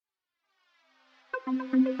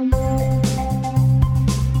Welcome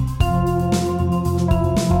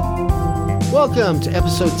to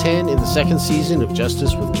episode 10 in the second season of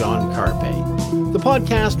Justice with John Carpe, the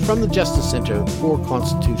podcast from the Justice Center for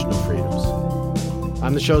Constitutional Freedoms.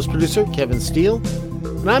 I'm the show's producer, Kevin Steele,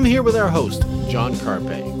 and I'm here with our host, John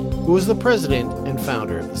Carpe, who is the president and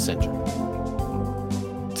founder of the center.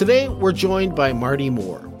 Today, we're joined by Marty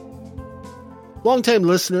Moore. Longtime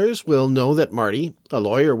listeners will know that Marty, a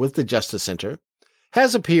lawyer with the Justice Center,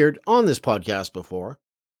 has appeared on this podcast before.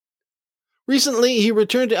 Recently, he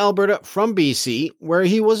returned to Alberta from BC, where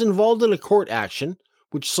he was involved in a court action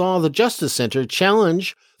which saw the Justice Center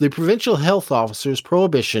challenge the provincial health officer's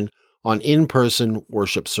prohibition on in-person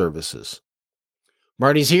worship services.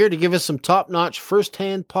 Marty's here to give us some top-notch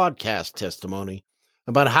first-hand podcast testimony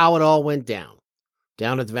about how it all went down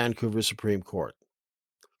at the Vancouver Supreme Court.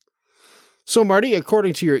 So, Marty,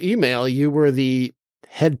 according to your email, you were the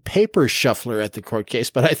head paper shuffler at the court case,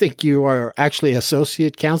 but I think you are actually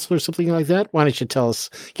associate counsel or something like that. Why don't you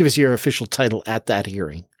give us your official title at that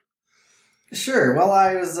hearing? Sure. Well,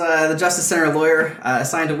 I was the Justice Center lawyer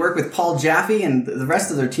assigned to work with Paul Jaffe and the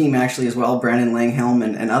rest of their team actually as well, Brandon Langhelm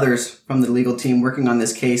and others from the legal team working on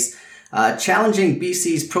this case, challenging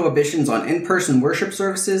BC's prohibitions on in-person worship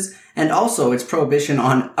services and also its prohibition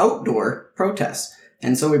on outdoor protests.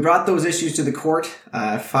 And so we brought those issues to the court,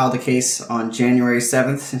 filed a case on January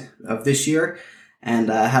 7th of this year, and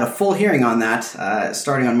had a full hearing on that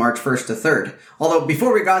starting on March 1st to 3rd. Although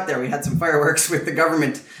before we got there, we had some fireworks with the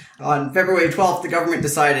government. On February 12th, the government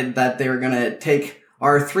decided that they were going to take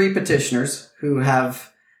our three petitioners who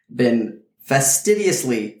have been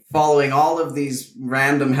fastidiously following all of these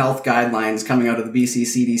random health guidelines coming out of the BC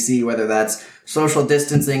CDC, whether that's social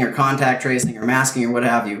distancing or contact tracing or masking or what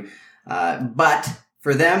have you. But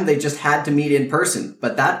for them, they just had to meet in person.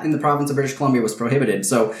 But that in the province of British Columbia was prohibited.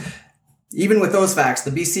 So even with those facts, the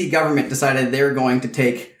BC government decided they were going to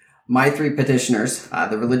take my three petitioners,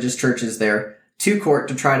 the religious churches there, to court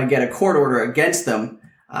to try to get a court order against them,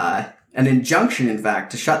 an injunction, in fact,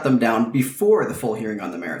 to shut them down before the full hearing on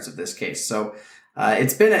the merits of this case. So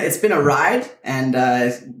it's been a ride, and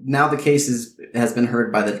now the case has been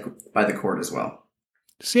heard by the court as well.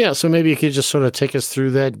 So maybe you could just sort of take us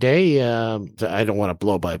through that day. I don't want to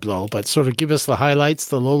blow by blow, but sort of give us the highlights,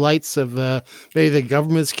 the lowlights of maybe the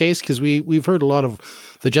government's case, because we've heard a lot of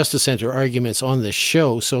the Justice Center arguments on this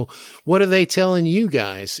show. So what are they telling you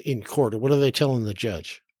guys in court, or what are they telling the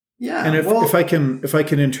judge? Yeah, and if I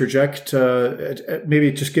can interject,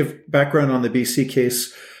 maybe just give background on the BC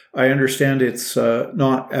case. I understand it's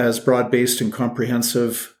not as broad-based and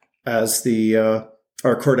comprehensive as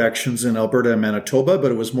our court actions in Alberta and Manitoba, but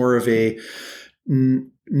it was more of a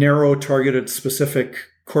narrow, targeted, specific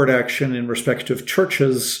court action in respect of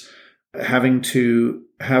churches having to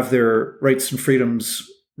have their rights and freedoms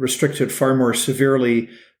restricted far more severely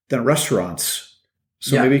than restaurants.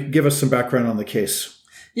 So maybe give us some background on the case.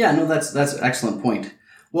 Yeah, no, that's an excellent point.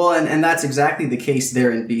 Well, and that's exactly the case there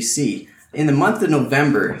in BC. In the month of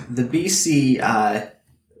November, the BC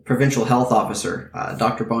provincial health officer,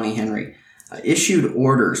 Dr. Bonnie Henry, issued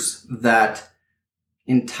orders that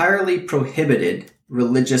entirely prohibited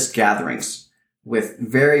religious gatherings, with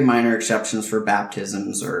very minor exceptions for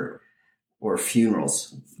baptisms or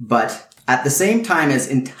funerals. But at the same time as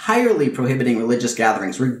entirely prohibiting religious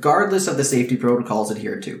gatherings, regardless of the safety protocols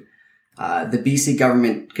adhered to, the BC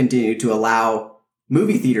government continued to allow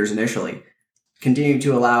movie theaters initially, continued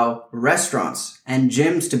to allow restaurants and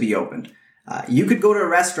gyms to be opened. You could go to a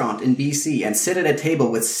restaurant in BC and sit at a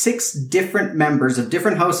table with 6 different members of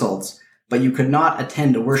different households, but you could not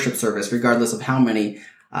attend a worship service regardless of how many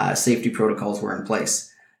safety protocols were in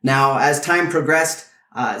place. Now, as time progressed,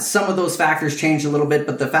 some of those factors changed a little bit,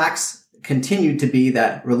 but the facts continued to be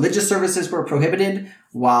that religious services were prohibited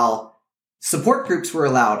while support groups were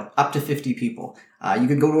allowed up to 50 people. You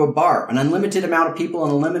could go to a bar, an unlimited amount of people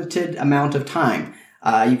in a limited amount of time.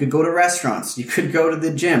 You could go to restaurants. You could go to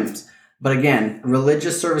the gyms. But again,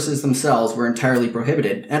 religious services themselves were entirely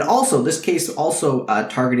prohibited. And also, this case also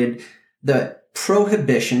targeted the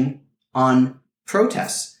prohibition on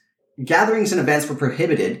protests. Gatherings and events were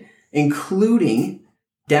prohibited, including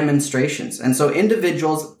demonstrations. And so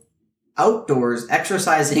individuals outdoors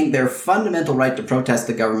exercising their fundamental right to protest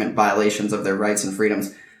the government violations of their rights and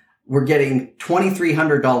freedoms were getting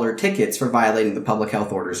 $2,300 tickets for violating the public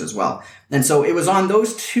health orders as well. And so it was on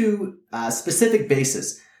those two specific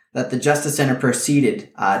bases that the Justice Center proceeded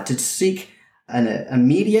to seek an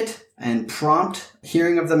immediate and prompt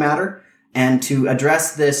hearing of the matter and to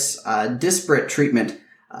address this disparate treatment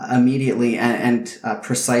immediately and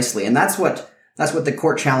precisely. And that's what That's what the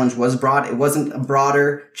court challenge was brought. It wasn't a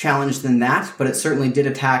broader challenge than that, but it certainly did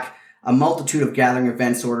attack a multitude of gathering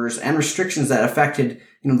events orders and restrictions that affected,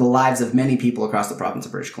 the lives of many people across the province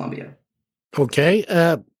of British Columbia. Okay.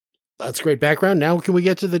 That's great background. Now can we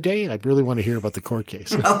get to the date? I really want to hear about the court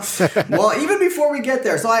case. Well, even before we get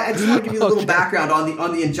there, so I just want to give you a little background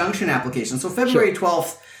on the injunction application. So February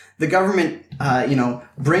 12th, the government,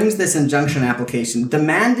 brings this injunction application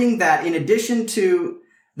demanding that in addition to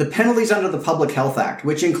the penalties under the Public Health Act,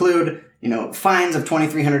 which include, fines of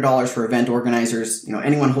 $2,300 for event organizers,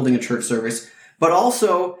 anyone holding a church service, but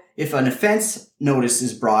also if an offense notice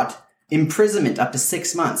is brought, imprisonment up to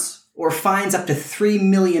 6 months or fines up to $3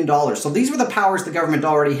 million. So these were the powers the government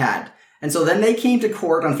already had. And so then they came to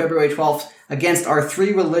court on February 12th against our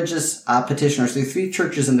 3 religious petitioners, the 3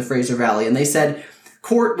 churches in the Fraser Valley. And they said,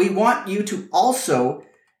 court, we want you to also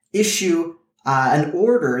issue an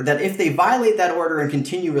order that if they violate that order and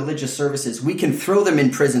continue religious services, we can throw them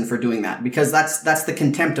in prison for doing that, because that's the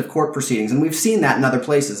contempt of court proceedings. And we've seen that in other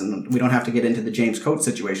places, and we don't have to get into the James Coates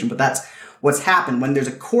situation, but that's what's happened. When there's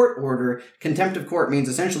a court order, contempt of court means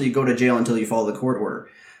essentially you go to jail until you follow the court order.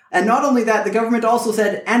 And not only that, the government also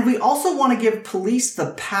said, and we also want to give police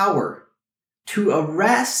the power to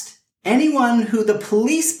arrest anyone who the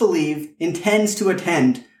police believe intends to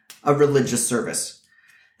attend a religious service.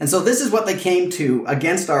 And so this is what they came to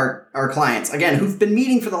against our clients, again, who've been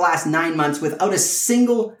meeting for the last 9 months without a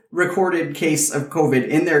single recorded case of COVID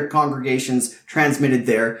in their congregations transmitted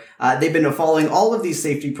there. They've been following all of these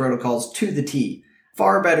safety protocols to the T,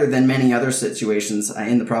 far better than many other situations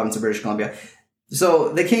in the province of British Columbia.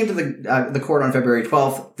 So they came to the court on February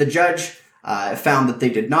 12th. The judge found that they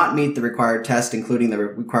did not meet the required test, including the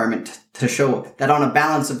requirement to show that on a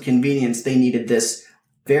balance of convenience, they needed this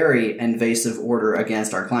very invasive order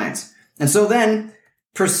against our clients. And so then,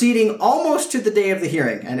 proceeding almost to the day of the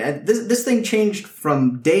hearing, and this thing changed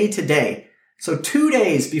from day to day. So 2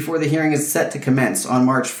 days before the hearing is set to commence on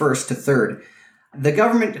March 1st to 3rd, the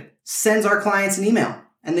government sends our clients an email.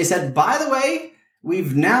 And they said, by the way,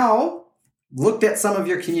 we've now looked at some of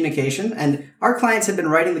your communication, and our clients have been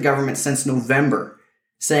writing the government since November,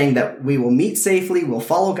 saying that we will meet safely, we'll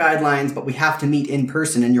follow guidelines, but we have to meet in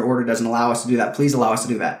person and your order doesn't allow us to do that. Please allow us to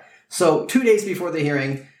do that. So 2 days before the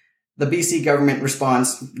hearing, the BC government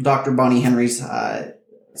responds, Dr. Bonnie Henry's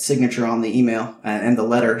signature on the email and the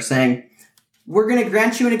letter saying, we're going to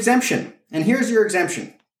grant you an exemption. And here's your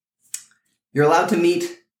exemption. You're allowed to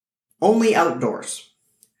meet only outdoors.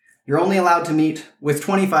 You're only allowed to meet with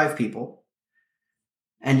 25 people.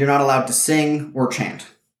 And you're not allowed to sing or chant.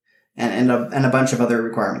 And a bunch of other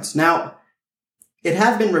requirements. Now, it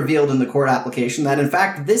had been revealed in the court application that, in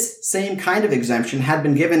fact, this same kind of exemption had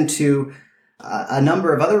been given to a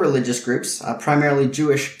number of other religious groups, primarily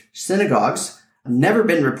Jewish synagogues, never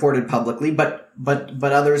been reported publicly, but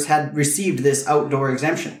others had received this outdoor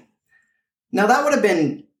exemption. Now, that would have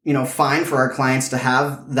been, fine for our clients to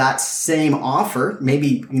have that same offer,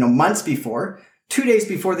 maybe, months before. 2 days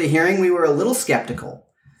before the hearing, we were a little skeptical.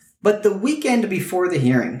 But the weekend before the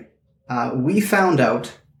hearing, we found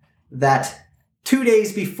out that 2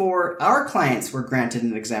 days before our clients were granted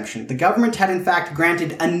an exemption, the government had in fact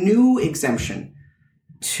granted a new exemption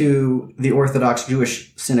to the Orthodox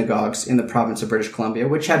Jewish synagogues in the province of British Columbia,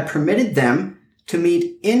 which had permitted them to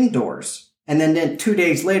meet indoors. And then 2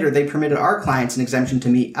 days later, they permitted our clients an exemption to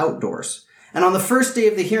meet outdoors. And on the first day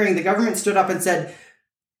of the hearing, the government stood up and said,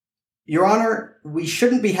 Your Honor, we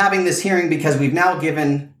shouldn't be having this hearing because we've now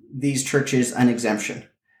given these churches an exemption.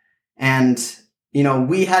 And,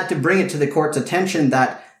 we had to bring it to the court's attention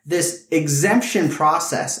that this exemption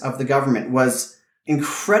process of the government was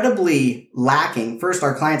incredibly lacking. First,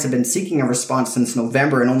 our clients have been seeking a response since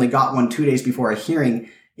November and only got one 2 days before a hearing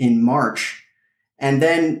in March. And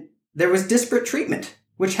then there was disparate treatment,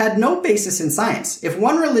 which had no basis in science. If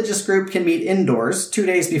one religious group can meet indoors 2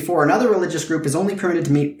 days before another religious group is only permitted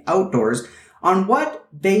to meet outdoors, on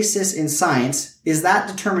what basis in science is that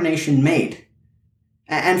determination made?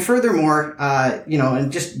 And furthermore,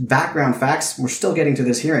 and just background facts, we're still getting to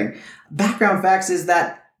this hearing. Background facts is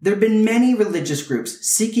that there have been many religious groups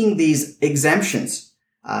seeking these exemptions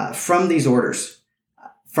from these orders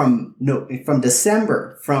from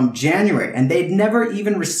December, from January, and they'd never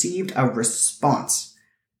even received a response.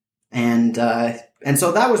 And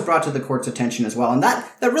so that was brought to the court's attention as well. And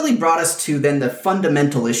that really brought us to then the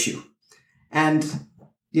fundamental issue. And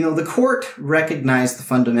the court recognized the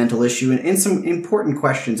fundamental issue in some important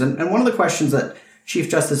questions. And one of the questions that Chief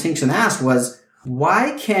Justice Hinkson asked was,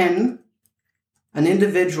 why can an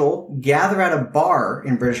individual gather at a bar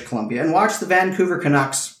in British Columbia and watch the Vancouver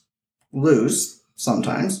Canucks lose,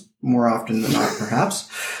 sometimes, more often than not, perhaps,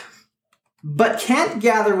 but can't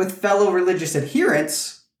gather with fellow religious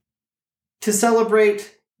adherents to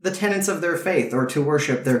celebrate the tenets of their faith or to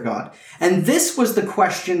worship their God. And this was the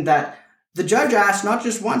question that the judge asked not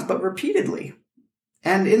just once, but repeatedly.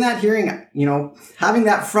 And in that hearing, having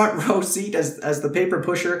that front row seat as the paper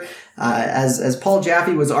pusher, as Paul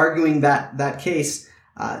Jaffe was arguing that case,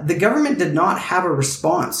 the government did not have a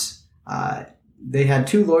response. They had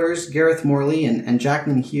two lawyers, Gareth Morley and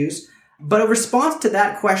Jackman Hughes, but a response to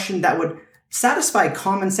that question that would satisfy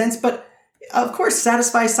common sense, but of course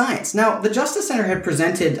satisfy science. Now, the Justice Center had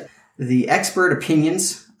presented the expert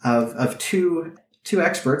opinions of two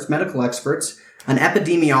experts, medical experts, an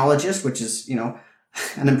epidemiologist, which is,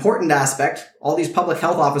 an important aspect. All these public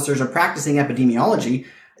health officers are practicing epidemiology.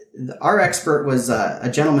 Our expert was a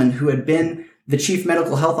gentleman who had been the chief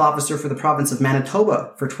medical health officer for the province of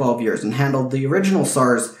Manitoba for 12 years and handled the original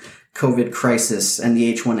SARS COVID crisis and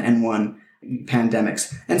the H1N1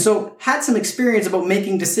 pandemics. And so had some experience about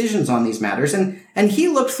making decisions on these matters. And he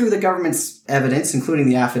looked through the government's evidence, including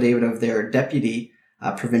the affidavit of their deputy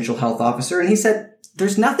provincial health officer. And he said,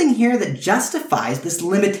 there's nothing here that justifies this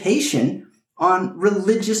limitation on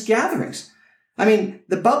religious gatherings. I mean,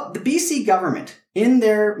 the BC government in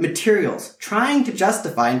their materials trying to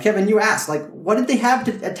justify, and Kevin, you asked, what did they have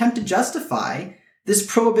to attempt to justify this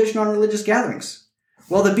prohibition on religious gatherings?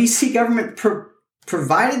 Well, the BC government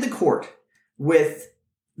provided the court with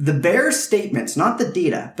the bare statements, not the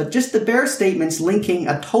data, but just the bare statements linking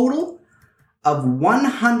a total of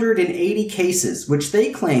 180 cases, which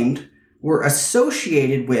they claimed were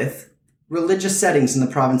associated with religious settings in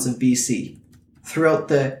the province of BC throughout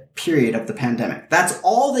the period of the pandemic. That's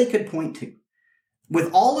all they could point to.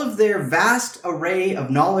 With all of their vast array of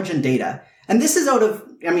knowledge and data, and this is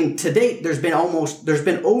to date, there's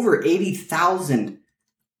been over 80,000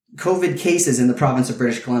 COVID cases in the province of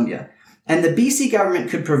British Columbia. And the BC government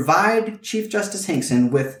could provide Chief Justice Hinkson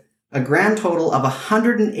with a grand total of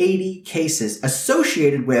 180 cases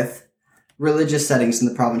associated with religious settings in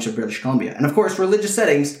the province of British Columbia. And of course, religious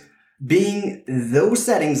settings being those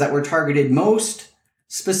settings that were targeted most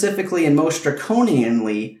specifically and most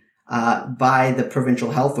draconianly by the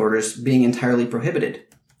provincial health orders being entirely prohibited.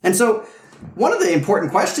 And so one of the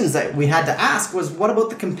important questions that we had to ask was, what about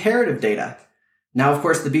the comparative data? Now, of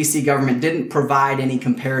course, the BC government didn't provide any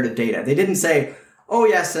comparative data. They didn't say, oh,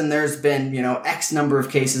 yes, and there's been, X number of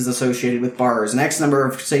cases associated with bars, and X number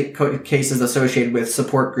of cases associated with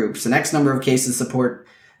support groups, and X number of cases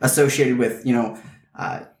associated with,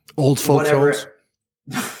 old folks' homes.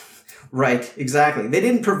 Right, exactly. They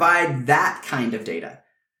didn't provide that kind of data.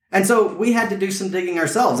 And so we had to do some digging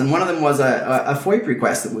ourselves, and one of them was a FOIP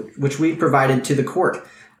request, which we provided to the court.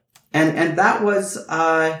 And that was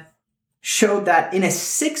showed that in a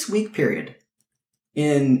 6-week period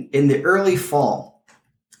in the early fall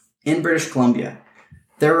in British Columbia,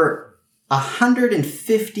 there were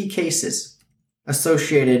 150 cases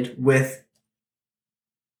associated with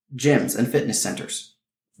gyms and fitness centers.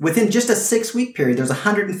 Within just a 6-week period, there's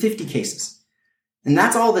 150 cases. And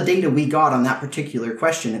that's all the data we got on that particular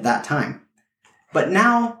question at that time. But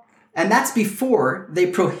now, and that's before they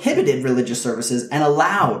prohibited religious services and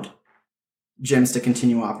allowed gyms to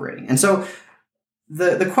continue operating. And so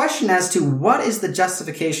the question as to what is the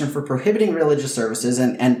justification for prohibiting religious services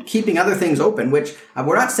and keeping other things open, which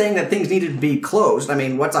we're not saying that things needed to be closed. I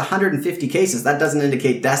mean, what's 150 cases? That doesn't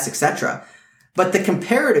indicate deaths, etc. But the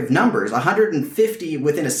comparative numbers, 150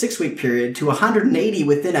 within a 6-week period to 180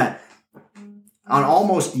 within an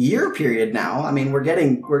almost year period now. I mean, we're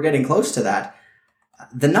getting close to that.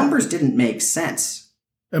 The numbers didn't make sense.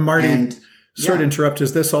 And Marty, sorry to interrupt.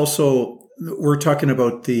 Is this also, we're talking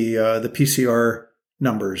about the PCR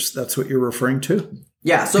numbers? That's what you're referring to?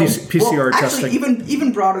 Yeah. So PCR testing. Actually,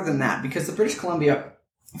 even broader than that, because the British Columbia,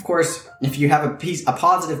 of course, if you have a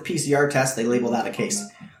positive PCR test, they label that a case.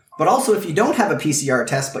 But also, if you don't have a PCR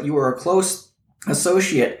test, but you were a close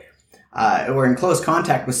associate or in close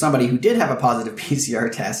contact with somebody who did have a positive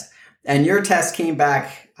PCR test, and your test came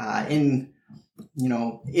back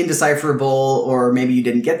indecipherable, or maybe you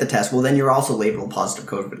didn't get the test, well, then you're also labeled a positive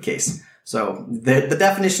COVID case. So the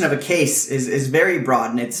definition of a case is very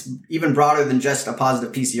broad, and it's even broader than just a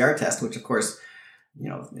positive PCR test, which of course,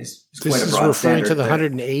 is quite a broad standard. This is referring to the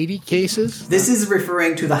 180 cases? This is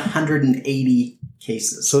referring to the 180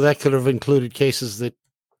 cases. So that could have included cases that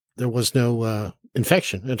there was no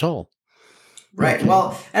infection at all. Right. Okay.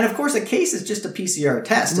 Well, and of course, a case is just a PCR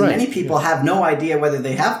test. And right. Many people have no idea whether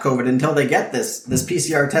they have COVID until they get this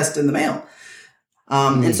PCR test in the mail.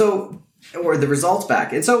 And so, or the results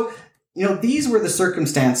back. And so, these were the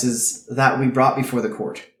circumstances that we brought before the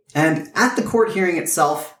court. And at the court hearing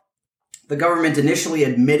itself, the government initially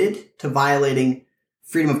admitted to violating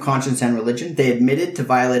freedom of conscience and religion. They admitted to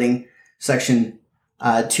violating Section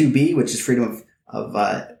 2B, which is freedom of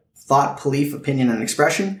thought, belief, opinion, and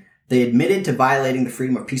expression. They admitted to violating the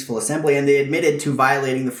freedom of peaceful assembly, and they admitted to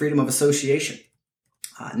violating the freedom of association.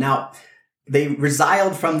 Now, they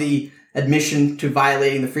resiled from the admission to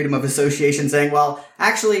violating the freedom of association, saying, well,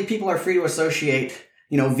 actually, people are free to associate,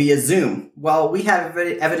 via Zoom. Well, we have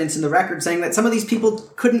evidence in the record saying that some of these people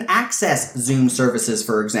couldn't access Zoom services,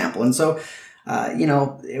 for example. And so,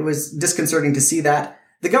 it was disconcerting to see that.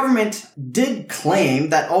 The government did claim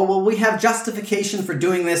that, we have justification for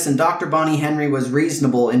doing this, and Dr. Bonnie Henry was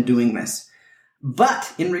reasonable in doing this.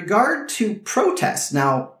 But in regard to protests,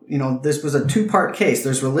 now, this was a two-part case.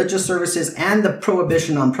 There's religious services and the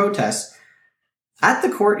prohibition on protests. At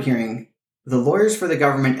the court hearing, the lawyers for the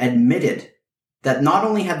government admitted that not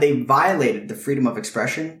only had they violated the freedom of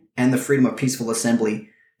expression and the freedom of peaceful assembly,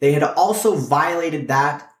 they had also violated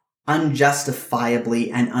that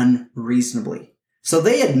unjustifiably and unreasonably. So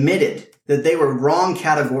they admitted that they were wrong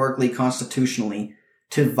categorically constitutionally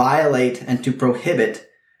to violate and to prohibit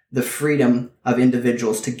the freedom of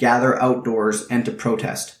individuals to gather outdoors and to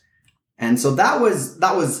protest. And so that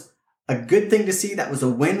was a good thing to see. That was a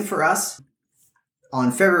win for us.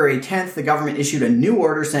 On February 10th, the government issued a new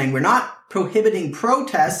order saying we're not prohibiting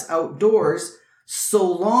protests outdoors so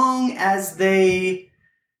long as they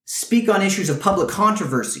speak on issues of public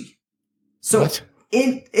controversy. So what?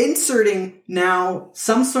 Inserting now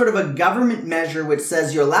some sort of a government measure which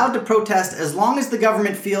says you're allowed to protest as long as the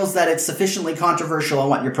government feels that it's sufficiently controversial on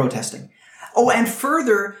what you're protesting. Oh, and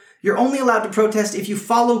further, you're only allowed to protest if you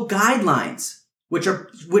follow guidelines,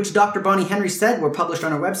 which Dr. Bonnie Henry said were published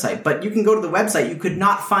on her website. But you can go to the website, you could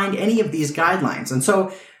not find any of these guidelines. And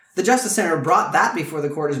so the Justice Center brought that before the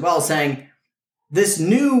court as well, saying this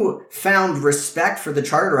new found respect for the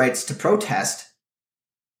charter rights to protest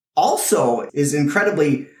also is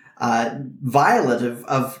incredibly violative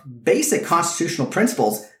of basic constitutional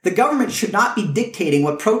principles. The government should not be dictating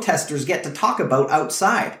what protesters get to talk about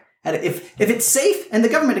outside. And if it's safe, and the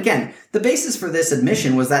government, again, the basis for this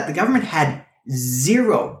admission was that the government had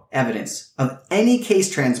zero evidence of any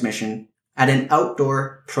case transmission at an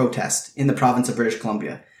outdoor protest in the province of British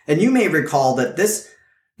Columbia. And you may recall that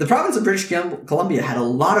the province of British Columbia had a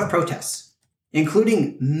lot of protests,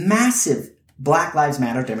 including massive Black Lives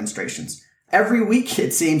Matter demonstrations. Every week,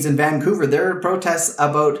 it seems, in Vancouver, there are protests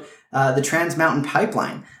about the Trans Mountain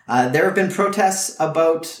Pipeline. There have been protests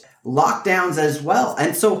about lockdowns as well.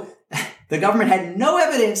 And so the government had no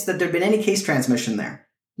evidence that there had been any case transmission there.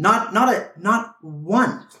 Not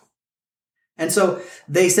one. And so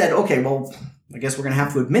they said, okay, well, I guess we're going to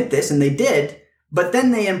have to admit this. And they did. But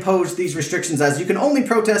then they imposed these restrictions as you can only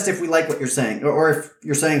protest if we like what you're saying, or if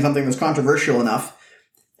you're saying something that's controversial enough.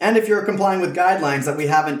 And if you're complying with guidelines that we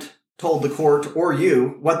haven't told the court or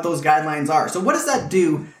you what those guidelines are. So what does that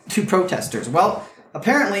do to protesters? Well,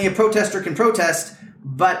 apparently a protester can protest,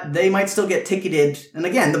 but they might still get ticketed. And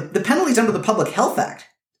again, the penalties under the Public Health Act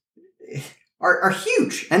are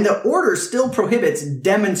huge. And the order still prohibits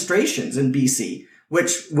demonstrations in BC,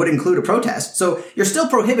 which would include a protest. So you're still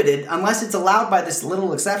prohibited unless it's allowed by this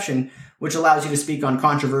little exception, which allows you to speak on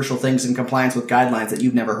controversial things in compliance with guidelines that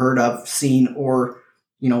you've never heard of, seen, or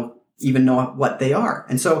even know what they are.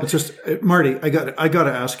 And so it's just, Marty, I got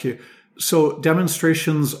to ask you. So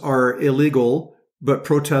demonstrations are illegal, but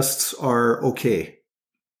protests are okay.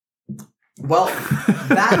 Well,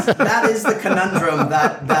 that is the conundrum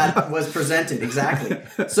that was presented. Exactly.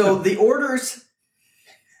 So the orders,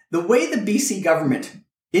 the way the BC government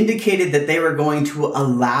indicated that they were going to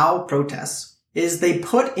allow protests is they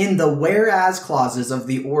put in the whereas clauses of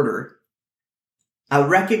the order a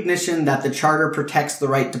recognition that the charter protects the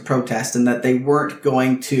right to protest and that they weren't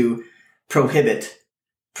going to prohibit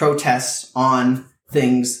protests on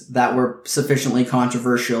things that were sufficiently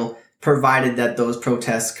controversial, provided that those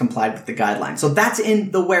protests complied with the guidelines. So that's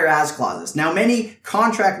in the whereas clauses. Now, many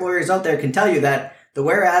contract lawyers out there can tell you that the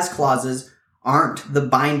whereas clauses aren't the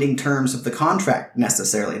binding terms of the contract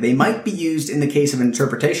necessarily. They might be used in the case of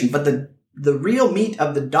interpretation, but the real meat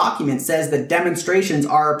of the document says that demonstrations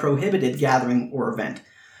are a prohibited gathering or event.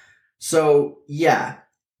 So, yeah,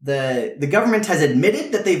 the government has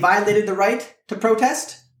admitted that they violated the right to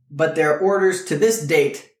protest, but their orders to this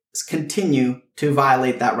date continue to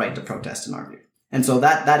violate that right to protest in our view. And so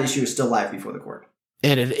that issue is still live before the court.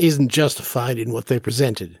 And it isn't justified in what they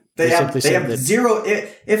presented. They have zero.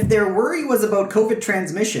 If their worry was about COVID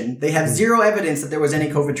transmission, they have zero evidence that there was any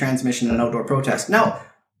COVID transmission in an outdoor protest. Now,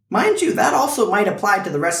 mind you, that also might apply to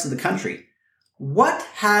the rest of the country. What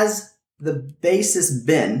has the basis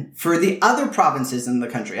been for the other provinces in the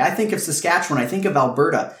country? I think of Saskatchewan, I think of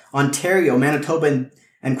Alberta, Ontario, Manitoba,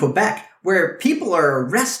 and Quebec, where people are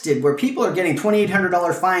arrested, where people are getting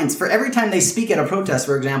 $2,800 fines for every time they speak at a protest,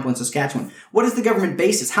 for example, in Saskatchewan. What is the government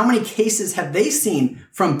basis? How many cases have they seen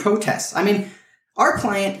from protests? I mean, our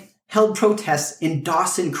client held protests in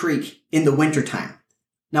Dawson Creek in the wintertime.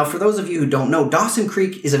 Now, for those of you who don't know, Dawson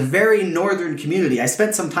Creek is a very northern community. I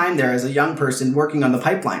spent some time there as a young person working on the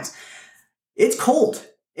pipelines. It's cold.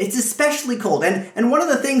 It's especially cold. And one of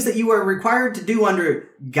the things that you were required to do under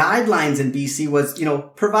guidelines in BC was,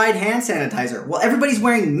 provide hand sanitizer. Well, everybody's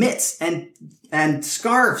wearing mitts and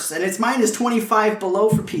scarves, and it's minus 25 below,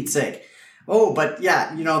 for Pete's sake. Oh, but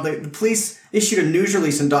yeah, the police issued a news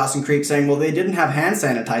release in Dawson Creek saying, well, they didn't have hand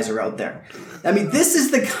sanitizer out there. I mean, this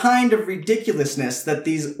is the kind of ridiculousness that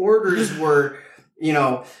these orders were,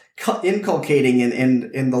 inculcating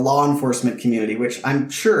in the law enforcement community, which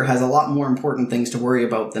I'm sure has a lot more important things to worry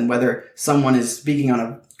about than whether someone is speaking on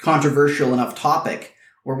a controversial enough topic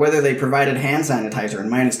or whether they provided hand sanitizer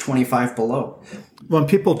and minus 25 below. When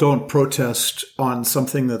people don't protest on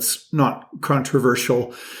something that's not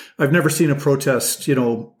controversial, I've never seen a protest,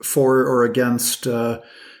 for or against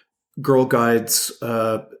Girl Guides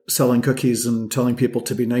selling cookies and telling people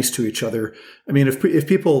to be nice to each other. I mean, if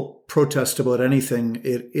people protest about anything,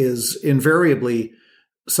 it is invariably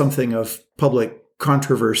something of public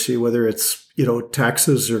controversy, whether it's,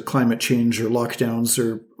 taxes or climate change or lockdowns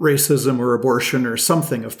or racism or abortion or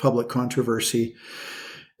something of public controversy.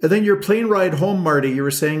 And then your plane ride home, Marty, you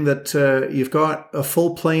were saying that you've got a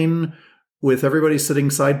full plane with everybody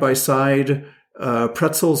sitting side by side.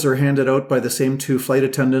 Pretzels are handed out by the same two flight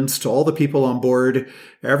attendants to all the people on board.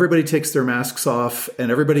 Everybody takes their masks off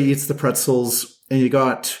and everybody eats the pretzels. And you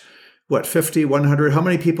got, 50, 100? How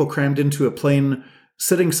many people crammed into a plane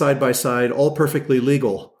sitting side by side, all perfectly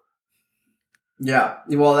legal? Yeah,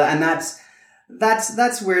 well, and that's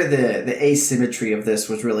where the asymmetry of this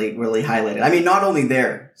was really, really highlighted. I mean, not only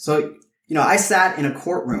there. So, I sat in a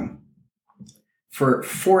courtroom for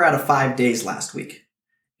 4 out of 5 days last week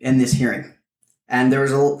in this hearing. And there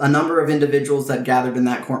was a number of individuals that gathered in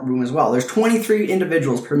that courtroom as well. There's 23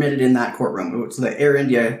 individuals permitted in that courtroom. It's the Air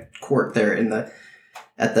India court there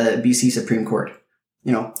at the BC Supreme Court.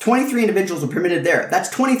 23 individuals were permitted there. That's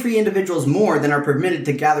 23 individuals more than are permitted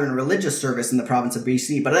to gather in a religious service in the province of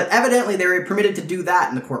BC. But evidently they were permitted to do that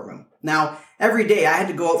in the courtroom. Now, every day I had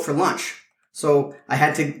to go out for lunch. So I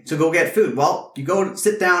had to go get food. Well, you go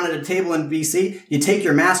sit down at a table in BC, you take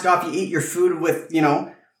your mask off, you eat your food with,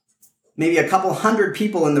 maybe a couple hundred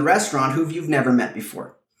people in the restaurant who you've never met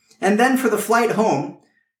before. And then for the flight home,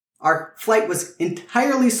 our flight was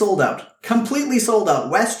entirely sold out, completely sold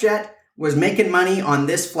out. WestJet was making money on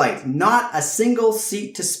this flight. Not a single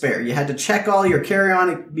seat to spare. You had to check all your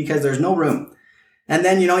carry-on because there's no room. And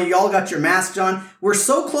then, you all got your masks on. We're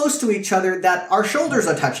so close to each other that our shoulders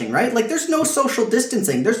are touching, right? Like there's no social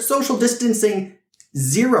distancing. There's social distancing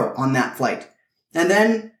 0 on that flight. And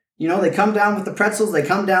then, they come down with the pretzels. They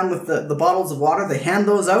come down with the bottles of water. They hand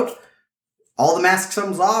those out. All the masks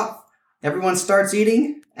comes off. Everyone starts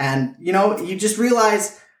eating. And, you just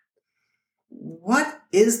realize, what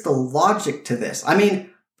is the logic to this? I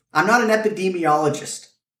mean, I'm not an epidemiologist,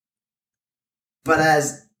 but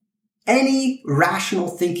as any rational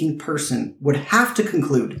thinking person would have to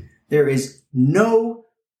conclude, there is no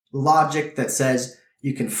logic that says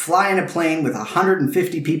you can fly in a plane with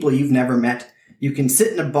 150 people you've never met. You can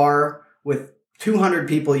sit in a bar with 200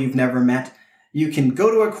 people you've never met. You can go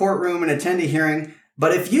to a courtroom and attend a hearing.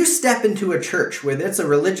 But if you step into a church where there's a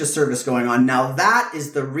religious service going on, now that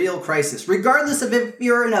is the real crisis. Regardless of if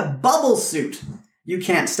you're in a bubble suit, you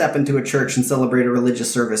can't step into a church and celebrate a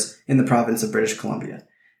religious service in the province of British Columbia.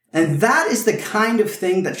 And that is the kind of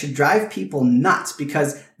thing that should drive people nuts,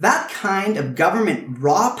 because that kind of government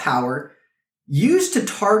raw power used to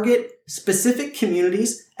target specific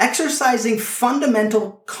communities exercising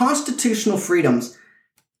fundamental constitutional freedoms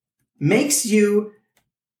makes you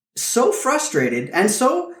so frustrated and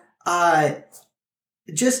so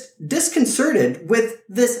just disconcerted with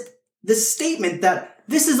this statement that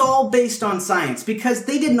this is all based on science, because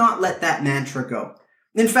they did not let that mantra go.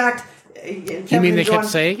 In fact, you mean they kept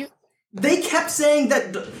saying it? They kept saying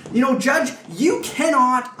that, Judge, you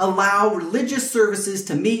cannot allow religious services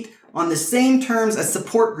to meet on the same terms as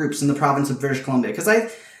support groups in the province of British Columbia, because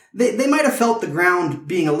they might have felt the ground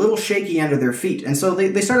being a little shaky under their feet. And so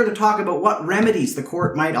they started to talk about what remedies the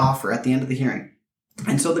court might offer at the end of the hearing.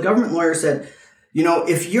 And so the government lawyer said,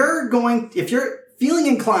 if you're feeling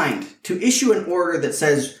inclined to issue an order that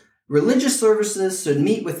says religious services should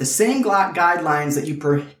meet with the same guidelines that you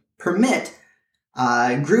permit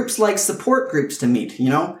groups like support groups to meet,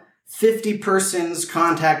 50 persons,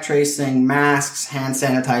 contact tracing, masks, hand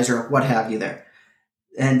sanitizer, what have you there.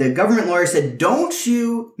 And the government lawyer said, don't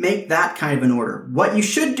you make that kind of an order. What you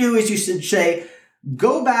should do is you should say,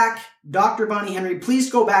 go back, Dr. Bonnie Henry, please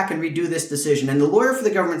go back and redo this decision. And the lawyer for the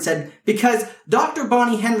government said, because Dr.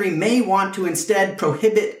 Bonnie Henry may want to instead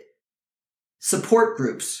prohibit support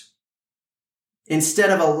groups instead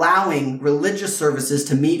of allowing religious services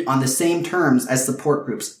to meet on the same terms as support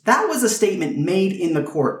groups. That was a statement made in the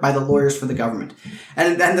court by the lawyers for the government.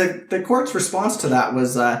 And the court's response to that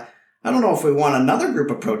was, I don't know if we want another group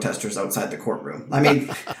of protesters outside the courtroom. I mean,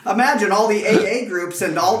 imagine all the AA groups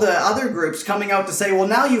and all the other groups coming out to say, well,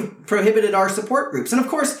 now you've prohibited our support groups. And of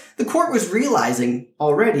course, the court was realizing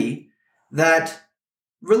already that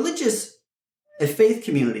religious faith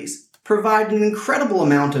communities provide an incredible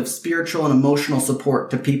amount of spiritual and emotional support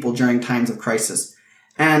to people during times of crisis.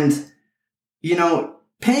 And,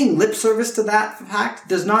 paying lip service to that fact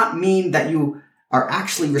does not mean that you are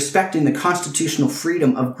actually respecting the constitutional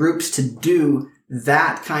freedom of groups to do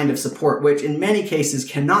that kind of support, which in many cases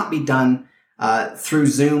cannot be done through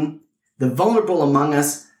Zoom. The vulnerable among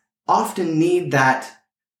us often need that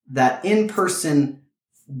in-person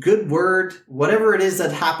good word, whatever it is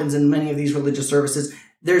that happens in many of these religious services.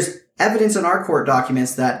 There's evidence in our court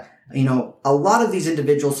documents that, a lot of these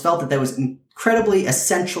individuals felt that was incredibly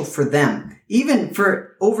essential for them, even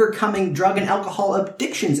for overcoming drug and alcohol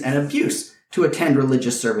addictions and abuse, to attend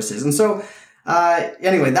religious services. And so,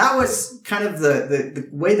 anyway, that was kind of the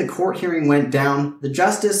way the court hearing went down. The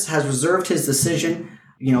justice has reserved his decision.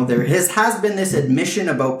 There has been this admission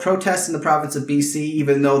about protests in the province of BC,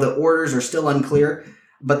 even though the orders are still unclear.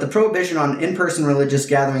 But the prohibition on in-person religious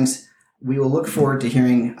gatherings, we will look forward to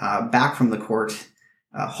hearing back from the court,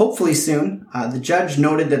 hopefully soon. The judge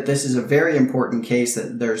noted that this is a very important case,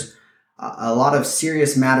 that there's a lot of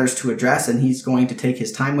serious matters to address, and he's going to take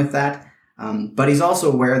his time with that. But he's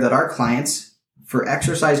also aware that our clients, for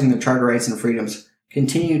exercising their charter rights and freedoms,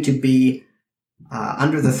 continue to be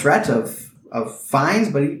under the threat of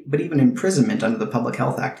fines, but even imprisonment under the Public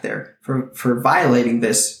Health Act there for violating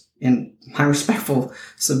this, in my respectful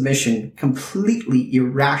submission, completely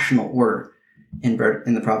irrational order in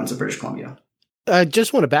the province of British Columbia. I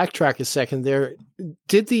just want to backtrack a second there.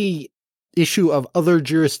 Did the issue of other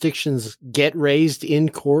jurisdictions get raised in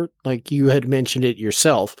court? Like you had mentioned it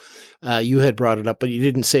yourself. You had brought it up, but you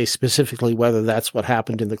didn't say specifically whether that's what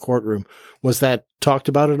happened in the courtroom. Was that talked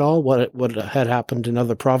about at all? What had happened in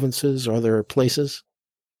other provinces or other places?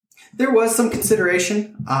 There was some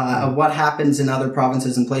consideration of what happens in other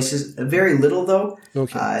provinces and places. Very little, though.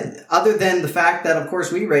 Okay. Other than the fact that, of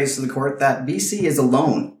course, we raised to the court that BC is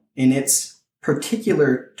alone in its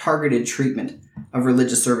particular targeted treatment of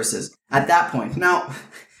religious services at that point. Now,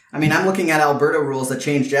 I'm looking at Alberta rules that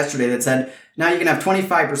changed yesterday that said now you can have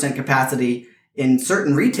 25% capacity in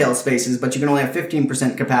certain retail spaces, but you can only have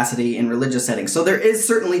 15% capacity in religious settings. So there is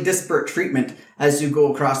certainly disparate treatment as you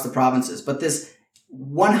go across the provinces. But this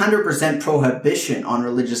 100% prohibition on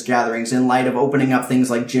religious gatherings in light of opening up things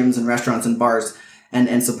like gyms and restaurants and bars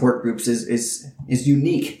and support groups is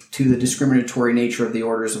unique to the discriminatory nature of the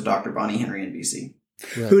orders of Dr. Bonnie Henry in BC.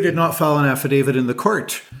 Right. Who did not file an affidavit in the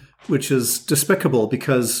court, which is despicable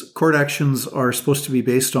because court actions are supposed to be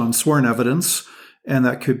based on sworn evidence, and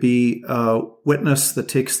that could be a witness that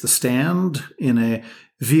takes the stand in a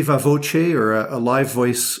viva voce or a live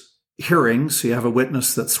voice hearing. So you have a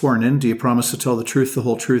witness that's sworn in. Do you promise to tell the truth, the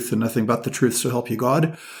whole truth, and nothing but the truth, so help you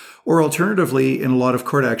God? Or alternatively, in a lot of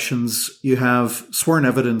court actions, you have sworn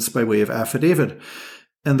evidence by way of affidavit.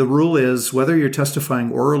 And the rule is whether you're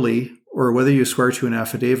testifying orally or whether you swear to an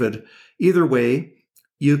affidavit, either way,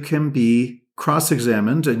 you can be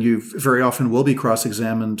cross-examined, and you very often will be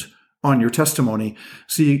cross-examined on your testimony.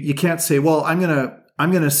 So you can't say, well, I'm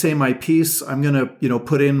going to say my piece. I'm going to,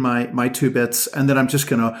 put in my 2 bits, and then I'm just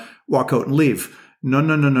going to walk out and leave.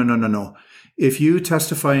 No. If you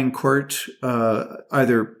testify in court,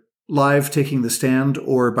 either live taking the stand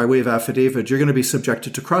or by way of affidavit, you're going to be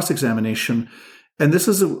subjected to cross-examination. And this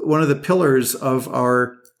is one of the pillars of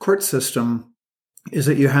our court system, is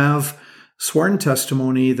that you have sworn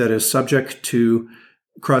testimony that is subject to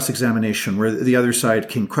cross-examination, where the other side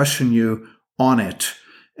can question you on it.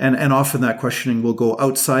 And often that questioning will go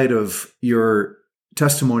outside of your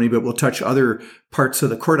testimony, but will touch other parts of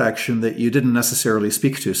the court action that you didn't necessarily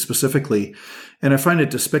speak to specifically. And I find it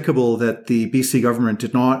despicable that the BC government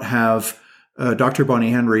did not have Dr.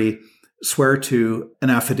 Bonnie Henry swear to an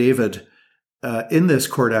affidavit in this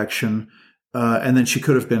court action, and then she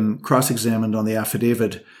could have been cross-examined on the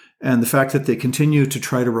affidavit. And the fact that they continue to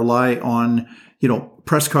try to rely on,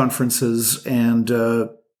 press conferences and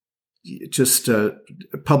just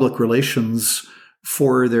public relations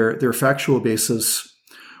for their factual basis.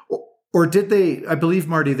 Or did they, I believe,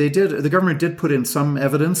 Marty, the government did put in some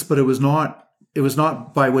evidence, but it was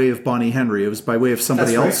not by way of Bonnie Henry. It was by way of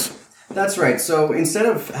somebody else. That's right. So instead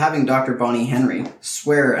of having Dr. Bonnie Henry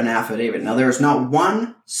swear an affidavit, now there is not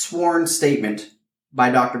one sworn statement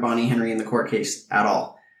by Dr. Bonnie Henry in the court case at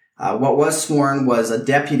all. What was sworn was a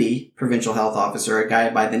deputy provincial health officer, a guy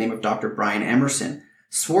by the name of Dr. Brian Emerson,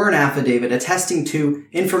 swore an affidavit attesting to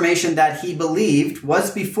information that he believed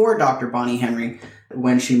was before Dr. Bonnie Henry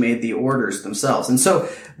when she made the orders themselves. And so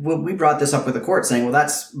we brought this up with the court saying, well,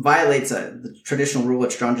 that violates the traditional rule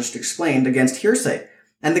which John just explained against hearsay.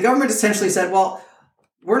 And the government essentially said, well,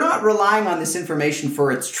 we're not relying on this information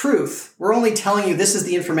for its truth. We're only telling you this is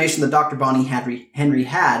the information that Dr. Bonnie Henry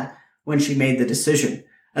had when she made the decision.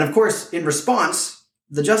 And of course, in response,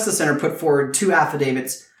 the Justice Center put forward 2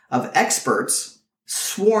 affidavits of experts,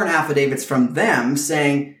 sworn affidavits from them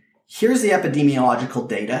saying, here's the epidemiological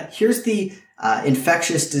data, here's the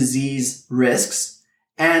infectious disease risks,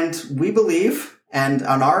 and we believe, and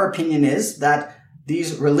our opinion is, that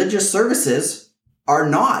these religious services are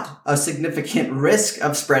not a significant risk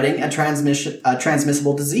of spreading a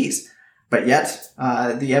transmissible disease. But yet,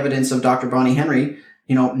 the evidence of Dr. Bonnie Henry,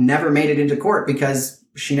 never made it into court because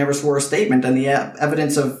she never swore a statement, and the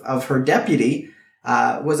evidence of her deputy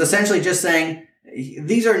was essentially just saying,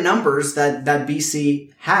 these are numbers that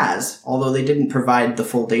BC has, although they didn't provide the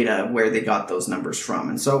full data of where they got those numbers from.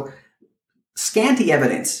 And so scanty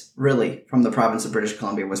evidence, really, from the province of British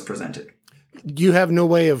Columbia was presented. You have no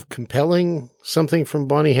way of compelling something from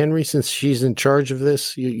Bonnie Henry since she's in charge of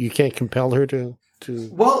this? You can't compel her to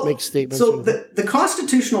make statements? So the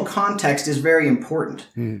constitutional context is very important.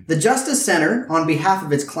 The Justice Center, on behalf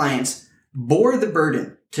of its clients, bore the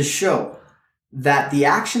burden to show that the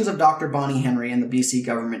actions of Dr. Bonnie Henry and the BC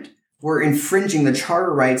government were infringing the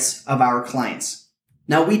charter rights of our clients.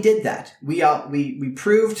 Now, we did that. We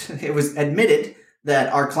proved, it was admitted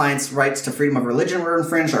that our clients' rights to freedom of religion were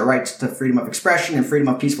infringed, our rights to freedom of expression and freedom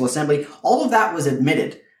of peaceful assembly. All of that was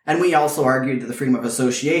admitted. And we also argued that the freedom of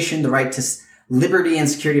association, the right to liberty and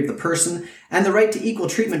security of the person, and the right to equal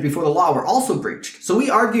treatment before the law were also breached. So we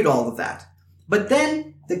argued all of that. But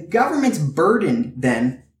then the government's burden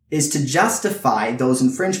then is to justify those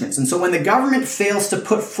infringements. And so when the government fails to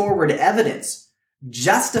put forward evidence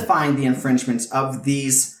justifying the infringements of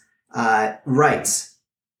these rights,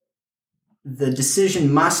 the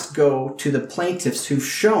decision must go to the plaintiffs who've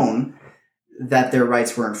shown that their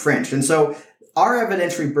rights were infringed. And so our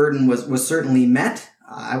evidentiary burden was certainly met,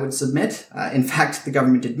 I would submit. In fact, the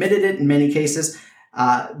government admitted it in many cases.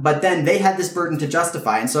 But then they had this burden to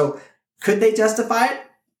justify. And so could they justify it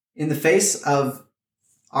in the face of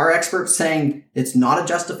our experts saying it's not a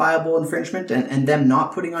justifiable infringement and them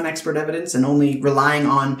not putting on expert evidence and only relying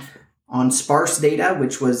on sparse data,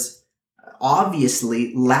 which was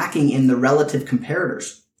obviously lacking in the relative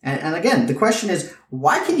comparators? And again, the question is,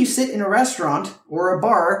 why can you sit in a restaurant or a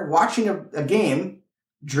bar watching a game,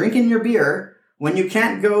 drinking your beer, when you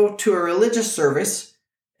can't go to a religious service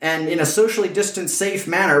and in a socially distanced, safe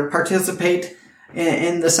manner participate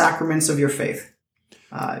in the sacraments of your faith?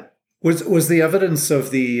 Was the evidence of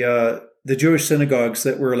the Jewish synagogues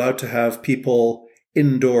that were allowed to have people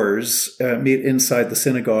indoors meet inside the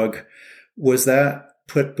synagogue, was that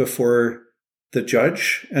put before the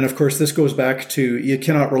judge? And of course, this goes back to, you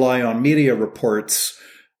cannot rely on media reports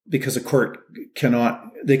because a court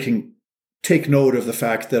they can take note of the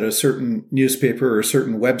fact that a certain newspaper or a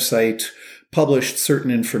certain website published certain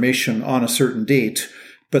information on a certain date,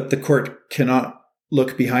 but the court cannot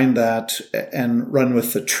look behind that and run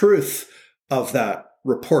with the truth of that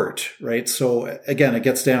report, right? So again,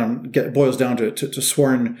 it boils down to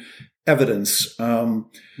sworn evidence.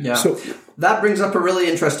 So that brings up a really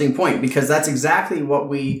interesting point, because that's exactly what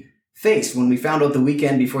we faced when we found out the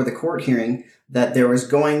weekend before the court hearing that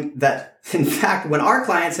in fact, when our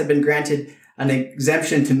clients had been granted an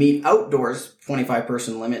exemption to meet outdoors,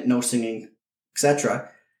 25-person limit, no singing, etc.,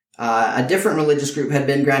 a different religious group had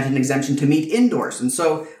been granted an exemption to meet indoors. And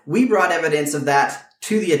so we brought evidence of that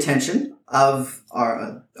to the attention of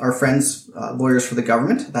our friends, lawyers for the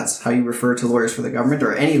government. That's how you refer to lawyers for the government,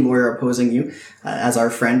 or any lawyer opposing you, as our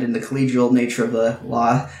friend in the collegial nature of the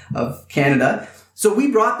law of Canada. So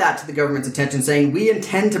we brought that to the government's attention, saying, we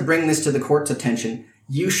intend to bring this to the court's attention.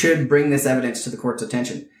 You should bring this evidence to the court's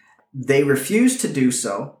attention. They refused to do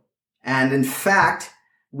so. And in fact,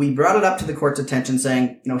 we brought it up to the court's attention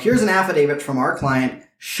saying, here's an affidavit from our client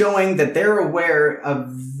showing that they're aware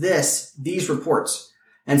of these reports.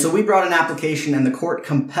 And so we brought an application, and the court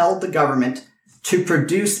compelled the government to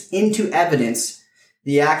produce into evidence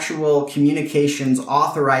the actual communications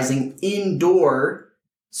authorizing indoor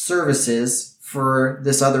services for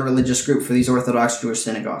this other religious group, for these Orthodox Jewish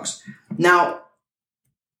synagogues. Now,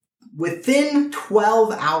 within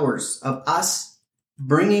 12 hours of us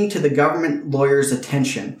bringing to the government lawyer's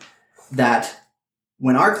attention that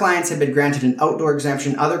when our clients had been granted an outdoor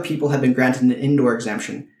exemption, other people had been granted an indoor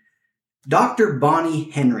exemption, Dr. Bonnie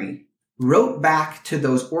Henry wrote back to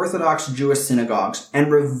those Orthodox Jewish synagogues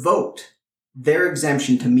and revoked their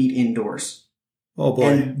exemption to meet indoors. Oh boy.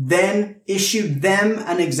 And then issued them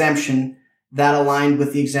an exemption that aligned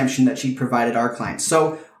with the exemption that she provided our clients.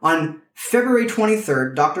 So on February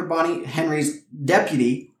 23rd, Dr. Bonnie Henry's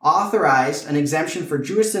deputy authorized an exemption for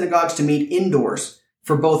Jewish synagogues to meet indoors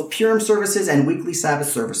for both Purim services and weekly Sabbath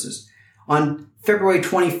services. On February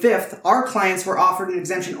 25th, our clients were offered an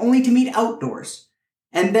exemption only to meet outdoors.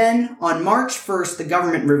 And then on March 1st, the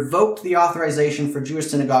government revoked the authorization for Jewish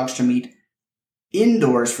synagogues to meet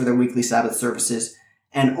indoors for their weekly Sabbath services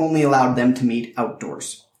and only allowed them to meet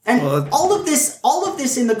outdoors. And all of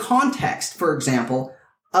this in the context, for example,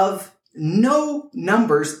 of no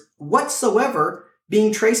numbers whatsoever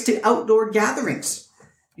being traced to outdoor gatherings.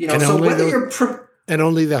 You know, so whether you're and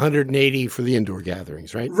only the 180 for the indoor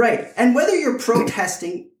gatherings, right? Right. And whether you're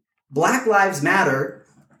protesting Black Lives Matter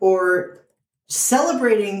or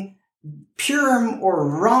celebrating Purim or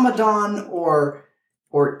Ramadan or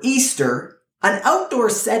Easter, an outdoor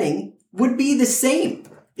setting would be the same.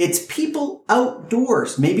 It's people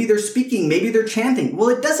outdoors. Maybe they're speaking, maybe they're chanting. Well,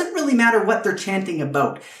 it doesn't really matter what they're chanting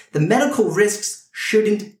about. The medical risks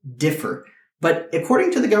shouldn't differ. But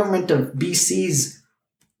according to the government of BC's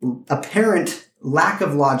apparent lack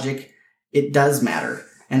of logic, it does matter.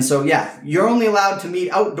 And so, yeah, you're only allowed to meet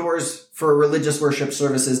outdoors for religious worship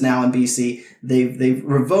services now in BC. They've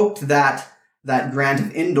revoked that grant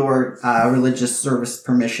of indoor religious service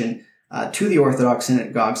permission to the Orthodox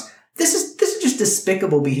synagogues. This is just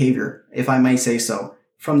despicable behavior, if I may say so,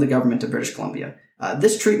 from the government of British Columbia.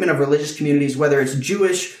 This treatment of religious communities, whether it's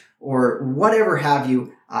Jewish or whatever have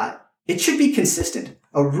you, it should be consistent.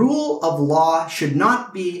 A rule of law should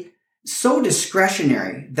not be so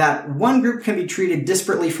discretionary that one group can be treated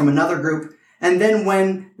disparately from another group, and then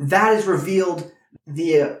when that is revealed,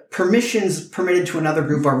 the permissions permitted to another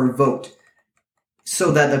group are revoked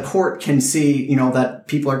so that the court can see, you know, that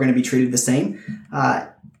people are going to be treated the same.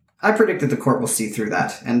 I predict that the court will see through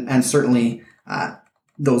that, and certainly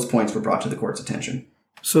those points were brought to the court's attention.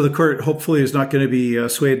 So the court hopefully is not going to be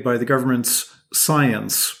swayed by the government's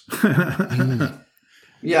science.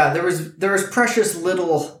 Yeah, there was precious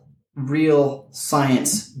little real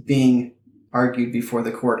science being argued before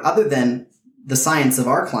the court, other than the science of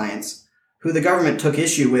our clients, who the government took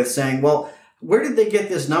issue with, saying, well, where did they get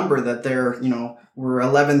this number that there, were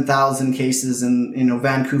 11,000 cases in,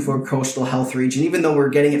 Vancouver Coastal Health Region, even though we're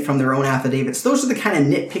getting it from their own affidavits? Those are the kind of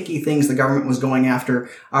nitpicky things the government was going after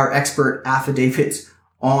our expert affidavits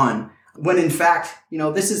on. When in fact,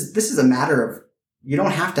 this is a matter of, you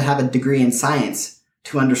don't have to have a degree in science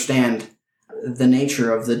to understand the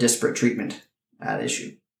nature of the disparate treatment at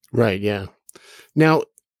issue. Right, yeah. Now,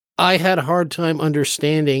 I had a hard time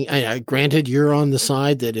understanding, granted you're on the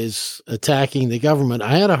side that is attacking the government,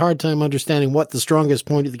 I had a hard time understanding what the strongest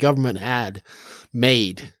point of the government had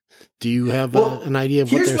made. Do you have an idea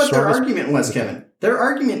of what their strongest... Here's what their argument was, Kevin. Their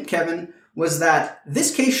argument, Kevin, was that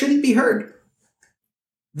this case shouldn't be heard.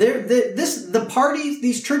 The parties,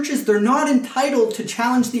 these churches, they're not entitled to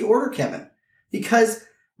challenge the order, Kevin, because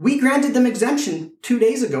we granted them exemption 2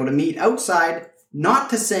 days ago to meet outside, not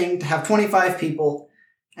to sing, to have 25 people,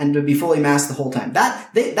 and to be fully masked the whole time.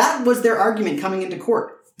 That was their argument coming into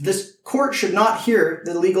court. This court should not hear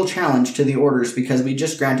the legal challenge to the orders because we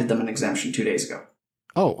just granted them an exemption 2 days ago.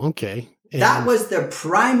 Oh, okay. That was their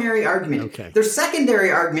primary argument. Okay. Their secondary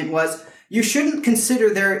argument was you shouldn't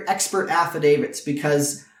consider their expert affidavits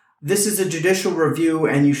because this is a judicial review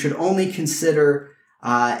and you should only consider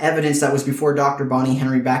evidence that was before Dr. Bonnie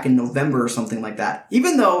Henry back in November or something like that.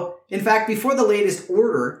 Even though, in fact, before the latest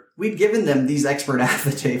order, we'd given them these expert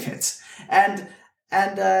affidavits. And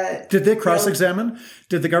did they cross-examine?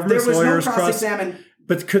 Did the government's lawyers cross-examine?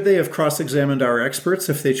 But could they have cross-examined our experts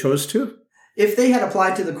if they chose to? If they had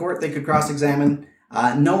applied to the court, they could cross-examine.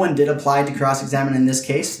 No one did apply to cross-examine in this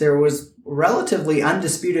case. There was relatively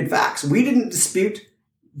undisputed facts. We didn't dispute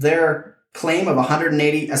their claim of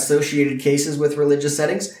 180 associated cases with religious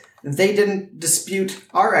settings. They didn't dispute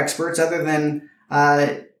our experts other than,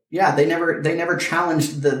 they never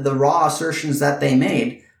challenged the raw assertions that they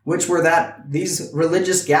made, which were that these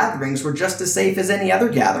religious gatherings were just as safe as any other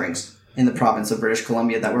gatherings. in the province of British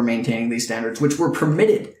Columbia that were maintaining these standards, which were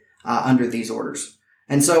permitted under these orders.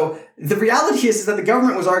 And so the reality is that the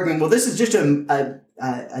government was arguing, well, this is just a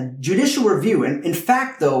judicial review. And in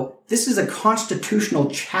fact, though, this is a constitutional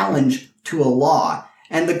challenge to a law.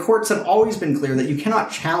 And the courts have always been clear that you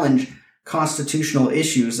cannot challenge constitutional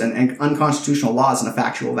issues and unconstitutional laws in a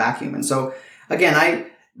factual vacuum. And so, again,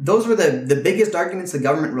 those were the biggest arguments the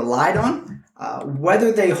government relied on.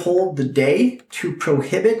 Whether they hold the day to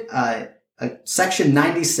prohibit a Section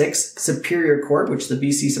 96 Superior Court, which the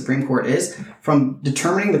BC Supreme Court is, from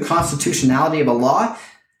determining the constitutionality of a law,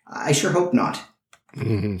 I sure hope not.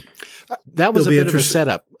 Mm-hmm. That was a bit of a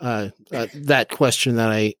setup, that question that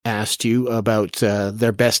I asked you about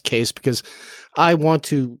their best case, because I want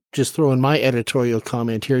to just throw in my editorial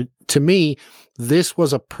comment here. To me, this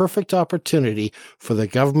was a perfect opportunity for the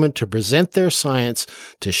government to present their science,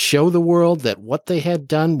 to show the world that what they had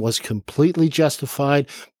done was completely justified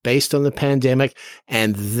based on the pandemic,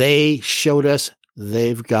 and they showed us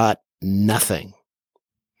they've got nothing.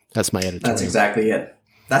 That's my editorial.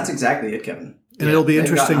 That's exactly it, Kevin. And it'll be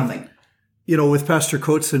interesting, with Pastor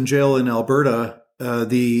Coates in jail in Alberta,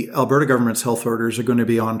 the Alberta government's health orders are going to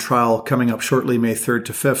be on trial coming up shortly, May 3rd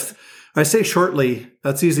to 5th. I say shortly,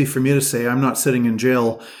 that's easy for me to say. I'm not sitting in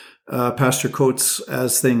jail. Pastor Coates,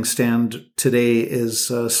 as things stand today, is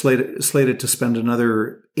slated to spend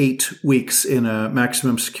another 8 weeks in a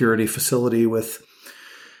maximum security facility with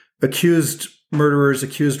accused murderers,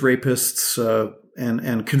 accused rapists,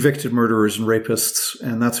 and convicted murderers and rapists.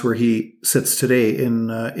 And that's where he sits today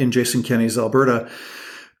in Jason Kenney's Alberta.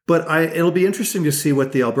 But it'll be interesting to see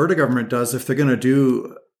what the Alberta government does if they're going to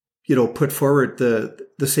do, put forward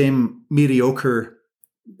the same mediocre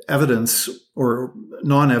evidence or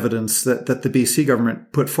non-evidence that the BC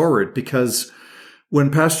government put forward. Because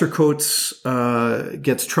when Pastor Coates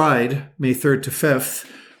gets tried, May 3rd to 5th,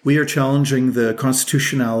 we are challenging the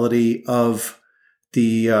constitutionality of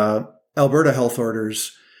the Alberta health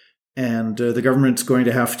orders. And the government's going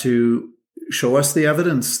to have to show us the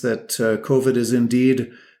evidence that COVID is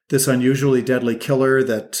indeed this unusually deadly killer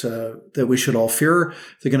that we should all fear.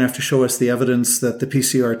 They're going to have to show us the evidence that the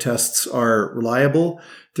PCR tests are reliable.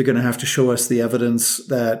 They're going to have to show us the evidence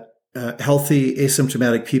that healthy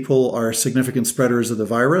asymptomatic people are significant spreaders of the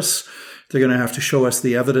virus. They're going to have to show us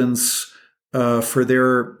the evidence for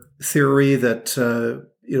their theory that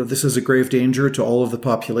this is a grave danger to all of the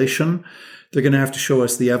population. They're going to have to show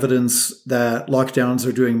us the evidence that lockdowns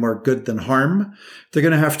are doing more good than harm. They're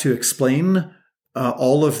going to have to explain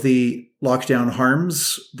all of the lockdown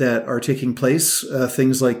harms that are taking place,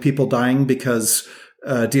 things like people dying because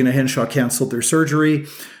Dina Henshaw canceled their surgery,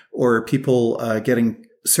 or people getting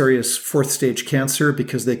serious fourth stage cancer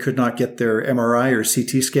because they could not get their MRI or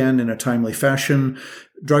CT scan in a timely fashion,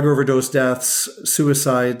 drug overdose deaths,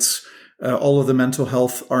 suicides, all of the mental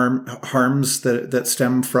health harms that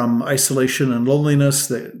stem from isolation and loneliness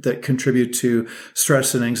that contribute to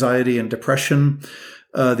stress and anxiety and depression.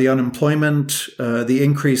 The unemployment, the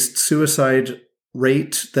increased suicide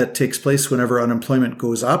rate that takes place whenever unemployment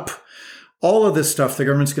goes up. All of this stuff, the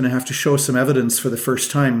government's going to have to show some evidence for the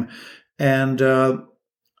first time. And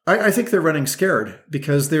I think they're running scared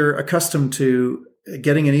because they're accustomed to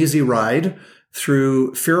getting an easy ride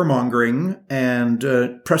through fear-mongering and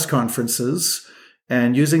press conferences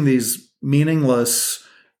and using these meaningless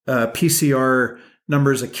PCR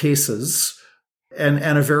numbers of cases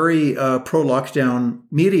and a very pro-lockdown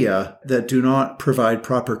media that do not provide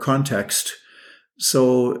proper context.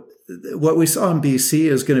 So what we saw in BC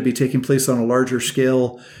is going to be taking place on a larger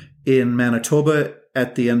scale in Manitoba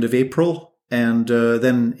at the end of April and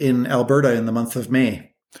then in Alberta in the month of May.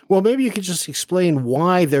 Well, maybe you could just explain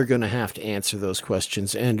why they're going to have to answer those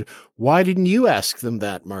questions, and why didn't you ask them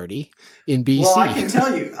that, Marty, in BC? Well, I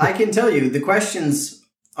can tell you, the questions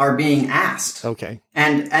are being asked. Okay.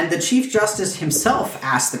 And the Chief Justice himself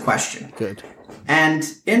asked the question. Good. And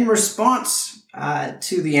in response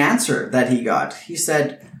to the answer that he got, he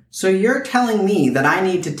said, "So you're telling me that I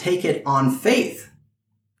need to take it on faith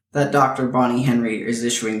that Dr. Bonnie Henry is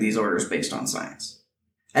issuing these orders based on science?"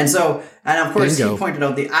 And of course, Bingo. He pointed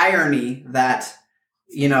out the irony that,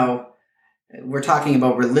 we're talking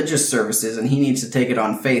about religious services and he needs to take it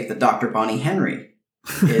on faith that Dr. Bonnie Henry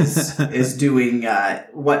is doing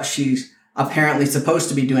what she's apparently supposed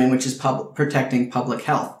to be doing, which is protecting public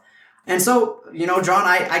health. And so, John,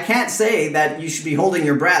 I can't say that you should be holding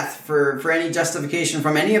your breath for any justification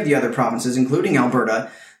from any of the other provinces, including Alberta,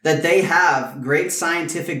 that they have great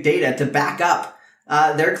scientific data to back up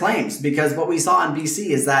their claims, because what we saw in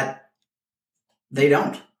BC is that they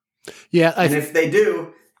don't. Yeah. And if they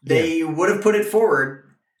do, they would have put it forward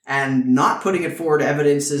And not putting it forward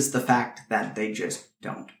evidences the fact that they just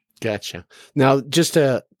don't. Gotcha. Now, just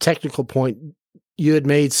a technical point. You had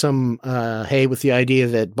made some hay with the idea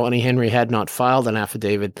that Bonnie Henry had not filed an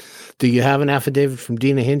affidavit. Do you have an affidavit from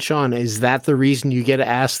Dina Hinshaw? And is that the reason you get to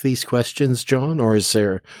ask these questions, John? Or is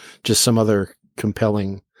there just some other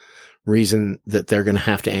compelling reason that they're going to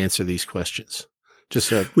have to answer these questions?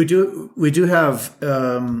 We do have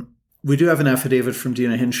an affidavit from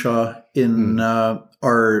Dina Hinshaw in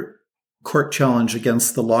our court challenge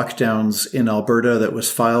against the lockdowns in Alberta that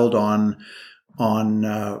was filed on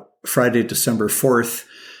Friday, December 4th.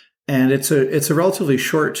 And it's a relatively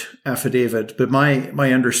short affidavit, but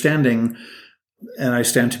my understanding, and I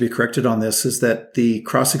stand to be corrected on this, is that the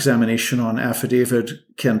cross-examination on affidavit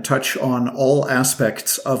can touch on all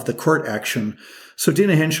aspects of the court action. So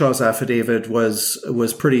Dina Hinshaw's affidavit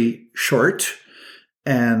was pretty short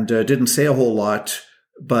and didn't say a whole lot,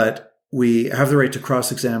 but we have the right to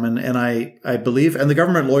cross-examine. And I believe, and the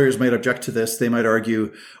government lawyers might object to this, they might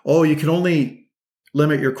argue, oh, you can only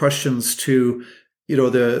limit your questions to,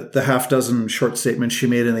 the half dozen short statements she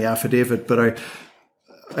made in the affidavit. But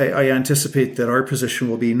I anticipate that our position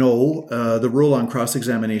will be no. The rule on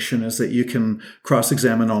cross-examination is that you can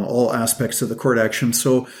cross-examine on all aspects of the court action.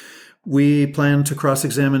 So we plan to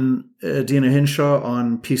cross-examine Dina Hinshaw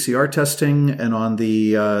on PCR testing and on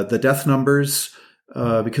the death numbers,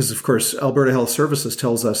 because, of course, Alberta Health Services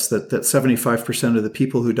tells us that 75% of the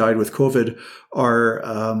people who died with COVID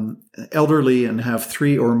are elderly and have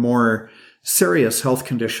 3 or more serious health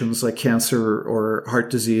conditions like cancer or heart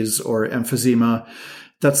disease or emphysema.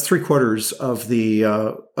 That's 3/4 of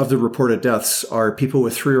the reported deaths are people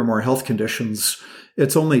with 3 or more health conditions.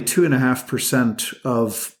 It's only 2.5%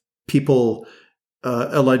 of people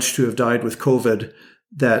alleged to have died with COVID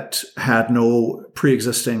that had no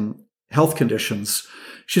pre-existing health conditions.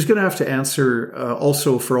 She's going to have to answer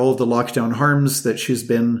also for all of the lockdown harms that she's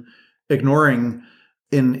been ignoring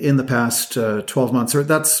in the past 12 months. Or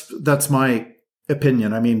that's my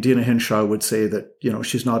opinion. I mean, Dina Hinshaw would say that,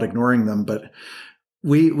 she's not ignoring them, but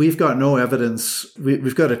we've got no evidence.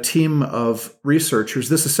 We've got a team of researchers.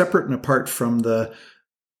 This is separate and apart from the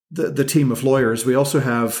team of lawyers. We also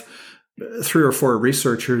have 3 or 4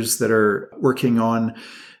 researchers that are working on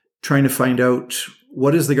trying to find out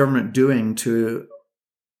what is the government doing to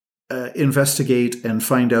investigate and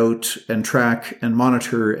find out and track and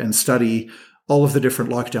monitor and study all of the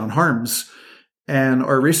different lockdown harms. And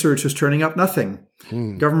our research is turning up nothing.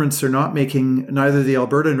 Governments are not making, neither the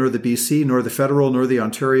Alberta nor the BC nor the federal nor the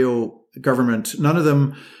Ontario government, none of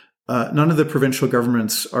the provincial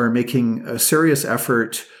governments are making a serious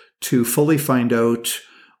effort to fully find out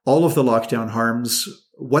all of the lockdown harms,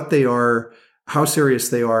 what they are, how serious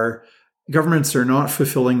they are. Governments are not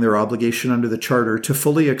fulfilling their obligation under the Charter to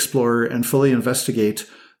fully explore and fully investigate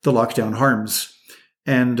the lockdown harms.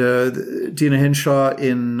 And Dina Hinshaw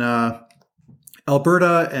in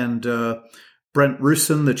Alberta and Brent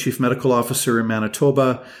Rusin, the Chief Medical Officer in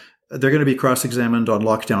Manitoba, they're going to be cross-examined on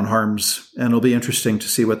lockdown harms, and it'll be interesting to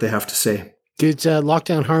see what they have to say. Did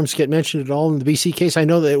lockdown harms get mentioned at all in the BC case? I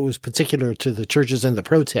know that it was particular to the churches and the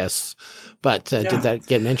protests, but did that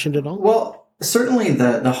get mentioned at all? Well, certainly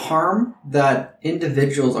the harm that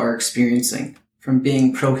individuals are experiencing from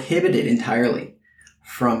being prohibited entirely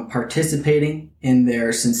from participating in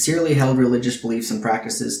their sincerely held religious beliefs and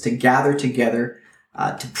practices, to gather together,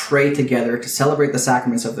 to pray together, to celebrate the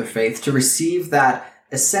sacraments of their faith, to receive that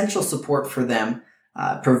essential support for them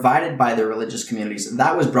provided by their religious communities.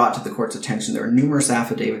 That was brought to the court's attention. There are numerous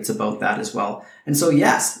affidavits about that as well. And so,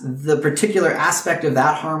 yes, the particular aspect of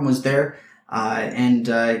that harm was there.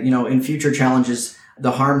 In future challenges,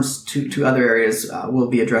 the harms to other areas will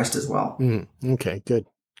be addressed as well. Okay,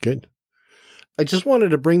 good. I just wanted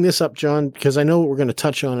to bring this up, John, because I know we're going to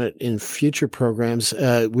touch on it in future programs.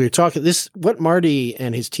 We were talking what Marty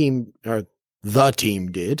and his team, or the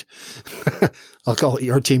team, did. I'll call it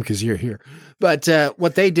your team because you're here. But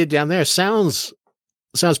what they did down there sounds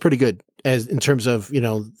pretty good, as in terms of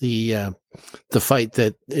the fight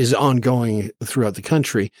that is ongoing throughout the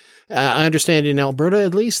country. I understand in Alberta,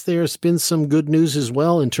 at least, there's been some good news as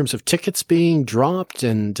well in terms of tickets being dropped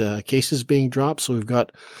and cases being dropped. So we've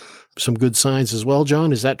got some good signs as well.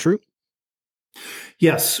 John, is that true?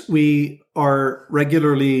 Yes, we are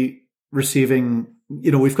regularly receiving.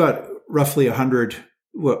 We've got roughly 100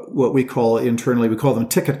 what we call internally, we call them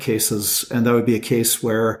ticket cases, and that would be a case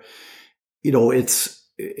where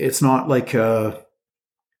it's not like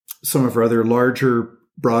some of our other larger,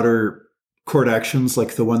 broader court actions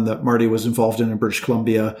like the one that Marty was involved in British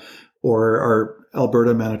Columbia, or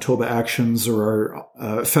Alberta, Manitoba actions or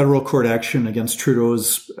our federal court action against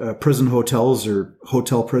Trudeau's prison hotels or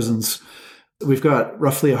hotel prisons, we've got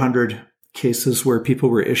roughly 100 cases where people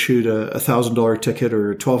were issued a $1,000 ticket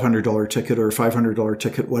or a $1,200 ticket or a $500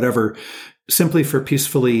 ticket, whatever, simply for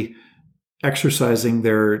peacefully exercising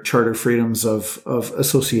their charter freedoms of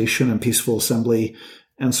association and peaceful assembly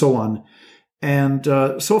and so on. And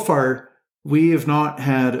so far, we have not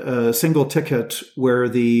had a single ticket where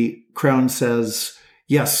the Crown says,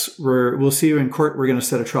 yes, we'll see you in court. We're going to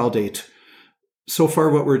set a trial date. So far,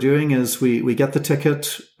 what we're doing is we get the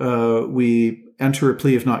ticket. We enter a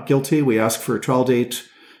plea of not guilty. We ask for a trial date.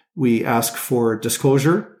 We ask for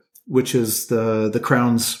disclosure, which is the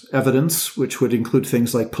Crown's evidence, which would include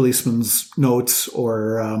things like policemen's notes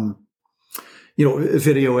or,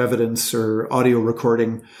 video evidence or audio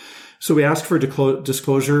recording. So we ask for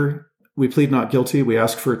disclosure. We plead not guilty. We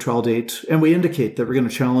ask for a trial date, and we indicate that we're going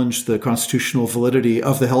to challenge the constitutional validity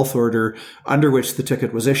of the health order under which the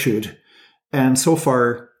ticket was issued. And so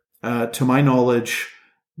far, to my knowledge,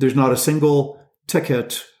 there's not a single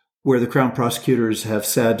ticket where the Crown prosecutors have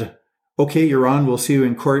said, okay, you're on, we'll see you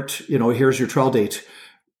in court, here's your trial date.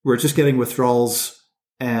 We're just getting withdrawals,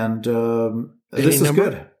 and this is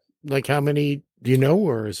good. Like how many do you know,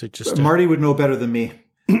 or is it just... Marty would know better than me.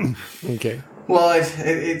 Okay. Well,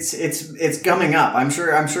 it's gumming up. I'm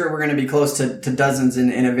sure we're going to be close to dozens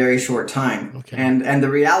in a very short time. Okay. And the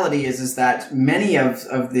reality is that many of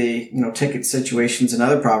the ticket situations in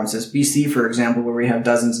other provinces, BC for example, where we have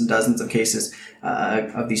dozens and dozens of cases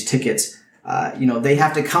of these tickets, they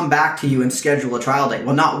have to come back to you and schedule a trial date.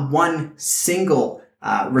 Well, not one single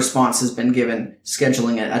response has been given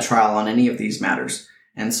scheduling a trial on any of these matters.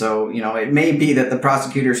 And so it may be that the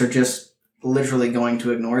prosecutors are just literally going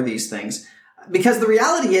to ignore these things. Because the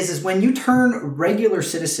reality is when you turn regular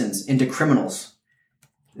citizens into criminals,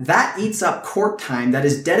 that eats up court time that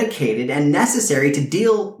is dedicated and necessary to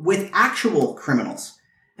deal with actual criminals.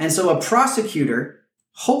 And so a prosecutor,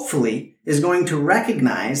 hopefully, is going to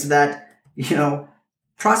recognize that,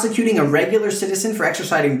 prosecuting a regular citizen for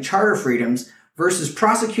exercising charter freedoms versus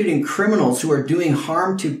prosecuting criminals who are doing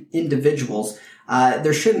harm to individuals,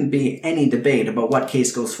 there shouldn't be any debate about what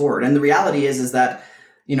case goes forward. And the reality is that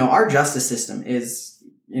our justice system is,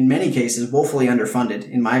 in many cases, woefully underfunded,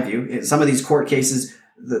 in my view. Some of these court cases,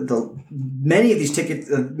 many of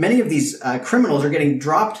these criminals are getting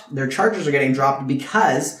dropped. Their charges are getting dropped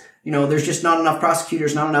because, there's just not enough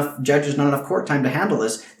prosecutors, not enough judges, not enough court time to handle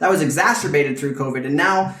this. That was exacerbated through COVID. And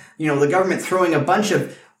now, the government throwing a bunch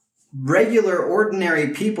of regular,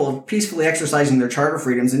 ordinary people peacefully exercising their charter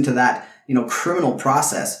freedoms into that, criminal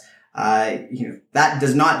process. That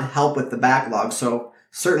does not help with the backlog. So,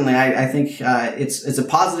 certainly, I think it's a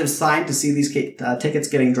positive sign to see these tickets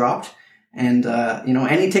getting dropped, and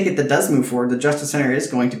any ticket that does move forward, the Justice Centre is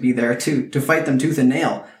going to be there to fight them tooth and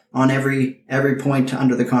nail on every point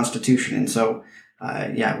under the Constitution. And so,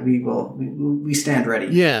 we stand ready.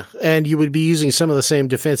 Yeah, and you would be using some of the same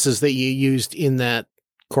defenses that you used in that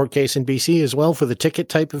court case in BC as well for the ticket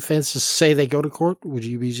type offenses. Say they go to court, would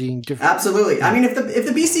you be using different? Absolutely. I mean, if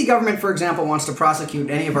the BC government, for example, wants to prosecute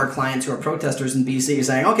any of our clients who are protesters in BC,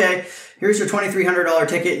 saying, okay, here's your $2,300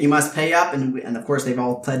 ticket, you must pay up, and of course they've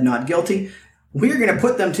all pled not guilty, we're going to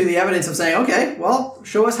put them to the evidence of saying, okay, well,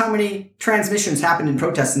 show us how many transmissions happened in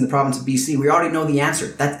protests in the province of BC. We already know the answer.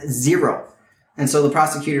 That's 0. And so the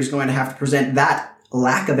prosecutor is going to have to present that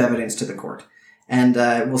lack of evidence to the court. And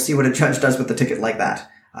we'll see what a judge does with a ticket like that.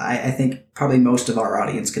 I think probably most of our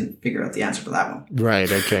audience can figure out the answer to that one. Right.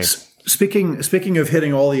 Okay. Speaking of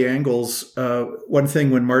hitting all the angles, one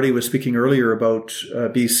thing when Marty was speaking earlier about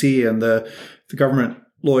BC and the government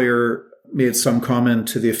lawyer made some comment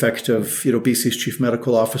to the effect of, BC's chief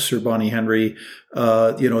medical officer, Bonnie Henry,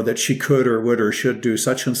 that she could or would or should do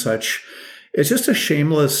such and such. It's just a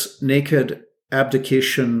shameless, naked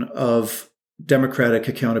abdication of democratic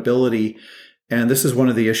accountability. And this is one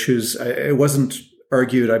of the issues. It wasn't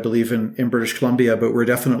argued, I believe, in British Columbia, but we're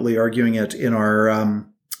definitely arguing it in our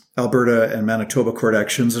Alberta and Manitoba court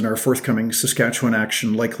actions and our forthcoming Saskatchewan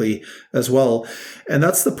action likely as well. And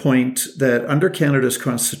that's the point that under Canada's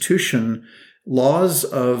Constitution, laws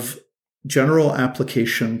of general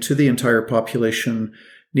application to the entire population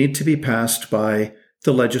need to be passed by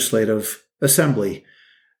the Legislative Assembly.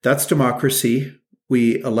 That's democracy.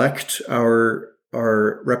 We elect our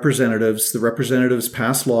representatives. The representatives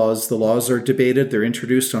pass laws. The laws are debated. They're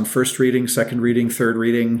introduced on first reading, second reading, third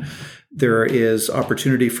reading. There is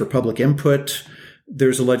opportunity for public input.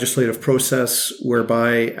 There's a legislative process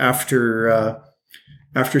whereby after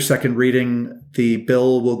second reading, the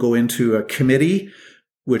bill will go into a committee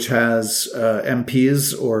which has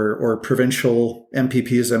MPs or provincial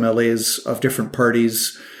MPPs, MLAs of different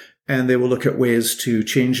parties, and they will look at ways to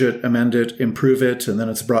change it, amend it, improve it, and then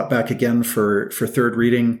it's brought back again for third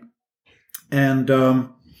reading. And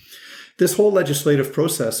this whole legislative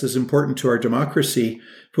process is important to our democracy,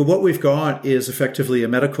 but what we've got is effectively a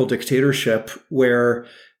medical dictatorship where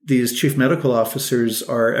these chief medical officers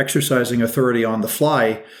are exercising authority on the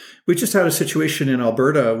fly. We just had a situation in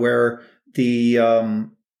Alberta where the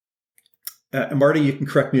Marty, you can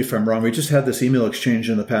correct me if I'm wrong. We just had this email exchange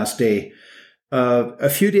in the past day. A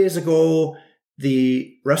few days ago,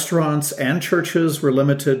 the restaurants and churches were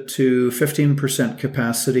limited to 15%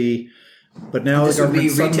 capacity, but now this the would be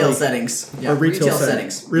government retail settings. Yeah, retail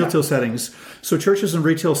settings. Retail yeah. settings. So churches and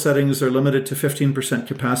retail settings are limited to 15%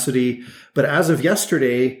 capacity, but as of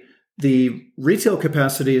yesterday, the retail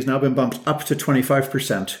capacity has now been bumped up to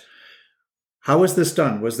 25%. How was this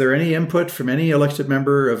done? Was there any input from any elected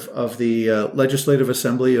member of the Legislative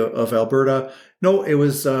Assembly of Alberta? No, it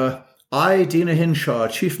was I, Dina Hinshaw,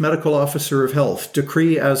 Chief Medical Officer of Health,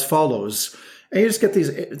 decree as follows. And you just get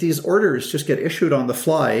these orders just get issued on the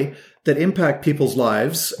fly that impact people's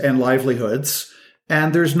lives and livelihoods.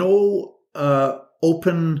 And there's no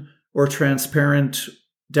open or transparent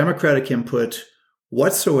democratic input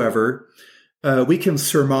whatsoever. We can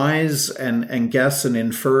surmise and guess and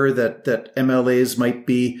infer that MLAs might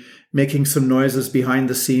be making some noises behind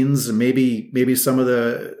the scenes, and maybe some of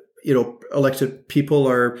the elected people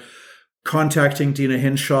are contacting Dina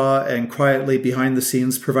Hinshaw and quietly behind the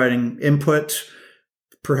scenes providing input.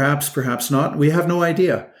 Perhaps not. We have no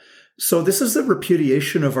idea. So this is the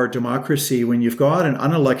repudiation of our democracy when you've got an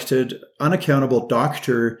unelected, unaccountable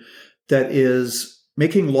doctor that is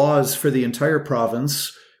making laws for the entire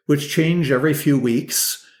province, which change every few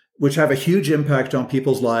weeks, which have a huge impact on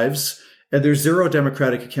people's lives, and there's zero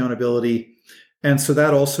democratic accountability. And so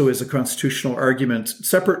that also is a constitutional argument,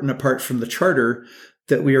 separate and apart from the charter,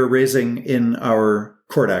 that we are raising in our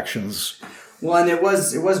court actions. Well, and it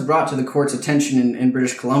was brought to the court's attention in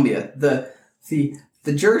British Columbia.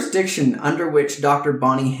 The jurisdiction under which Dr.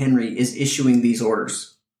 Bonnie Henry is issuing these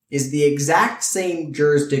orders is the exact same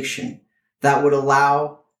jurisdiction that would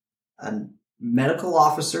allow a medical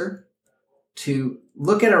officer to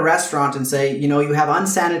look at a restaurant and say, you have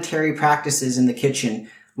unsanitary practices in the kitchen.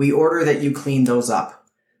 We order that you clean those up.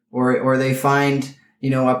 Or they find,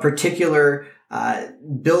 a particular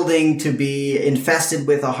building to be infested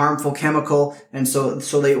with a harmful chemical, and so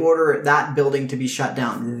they order that building to be shut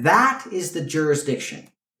down. That is the jurisdiction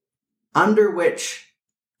under which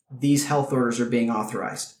these health orders are being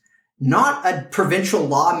authorized. Not a provincial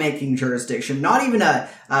lawmaking jurisdiction, not even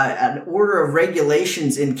an order of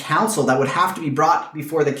regulations in council that would have to be brought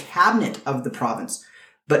before the cabinet of the province.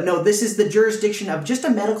 But no, this is the jurisdiction of just a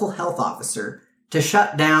medical health officer to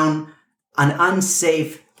shut down an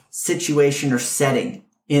unsafe situation or setting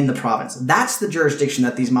in the province. That's the jurisdiction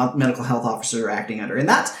that these medical health officers are acting under. And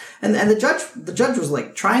the judge was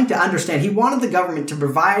like trying to understand. He wanted the government to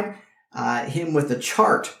provide him with a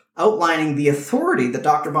chart outlining the authority that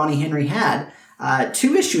Dr. Bonnie Henry had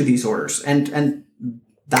to issue these orders. And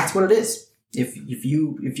that's what it is. If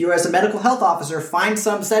you as a medical health officer find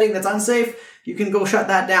some setting that's unsafe, you can go shut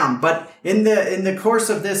that down. But in the course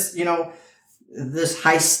of this, this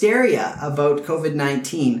hysteria about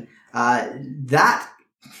COVID-19, that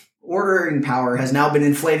ordering power has now been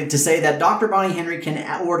inflated to say that Dr. Bonnie Henry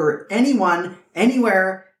can order anyone,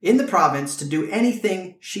 anywhere in the province to do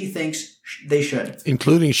anything she thinks they should.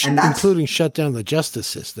 Including shut down the justice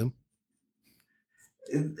system.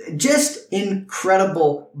 Just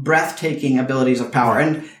incredible, breathtaking abilities of power.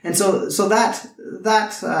 And so that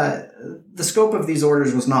the scope of these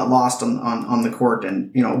orders was not lost on the court,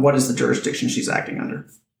 and what is the jurisdiction she's acting under.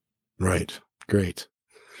 Right. Great.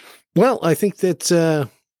 Well, I think that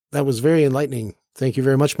was very enlightening. Thank you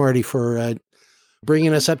very much, Marty, for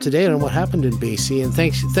bringing us up to date on what happened in BC. And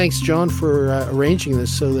thanks, John, for arranging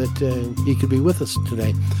this so that you could be with us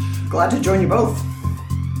today. Glad to join you both.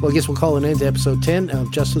 Well, I guess we'll call an end to episode 10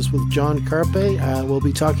 of Justice with John Carpe. We'll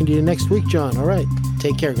be talking to you next week, John. All right.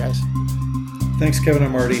 Take care, guys. Thanks, Kevin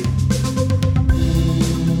and Marty.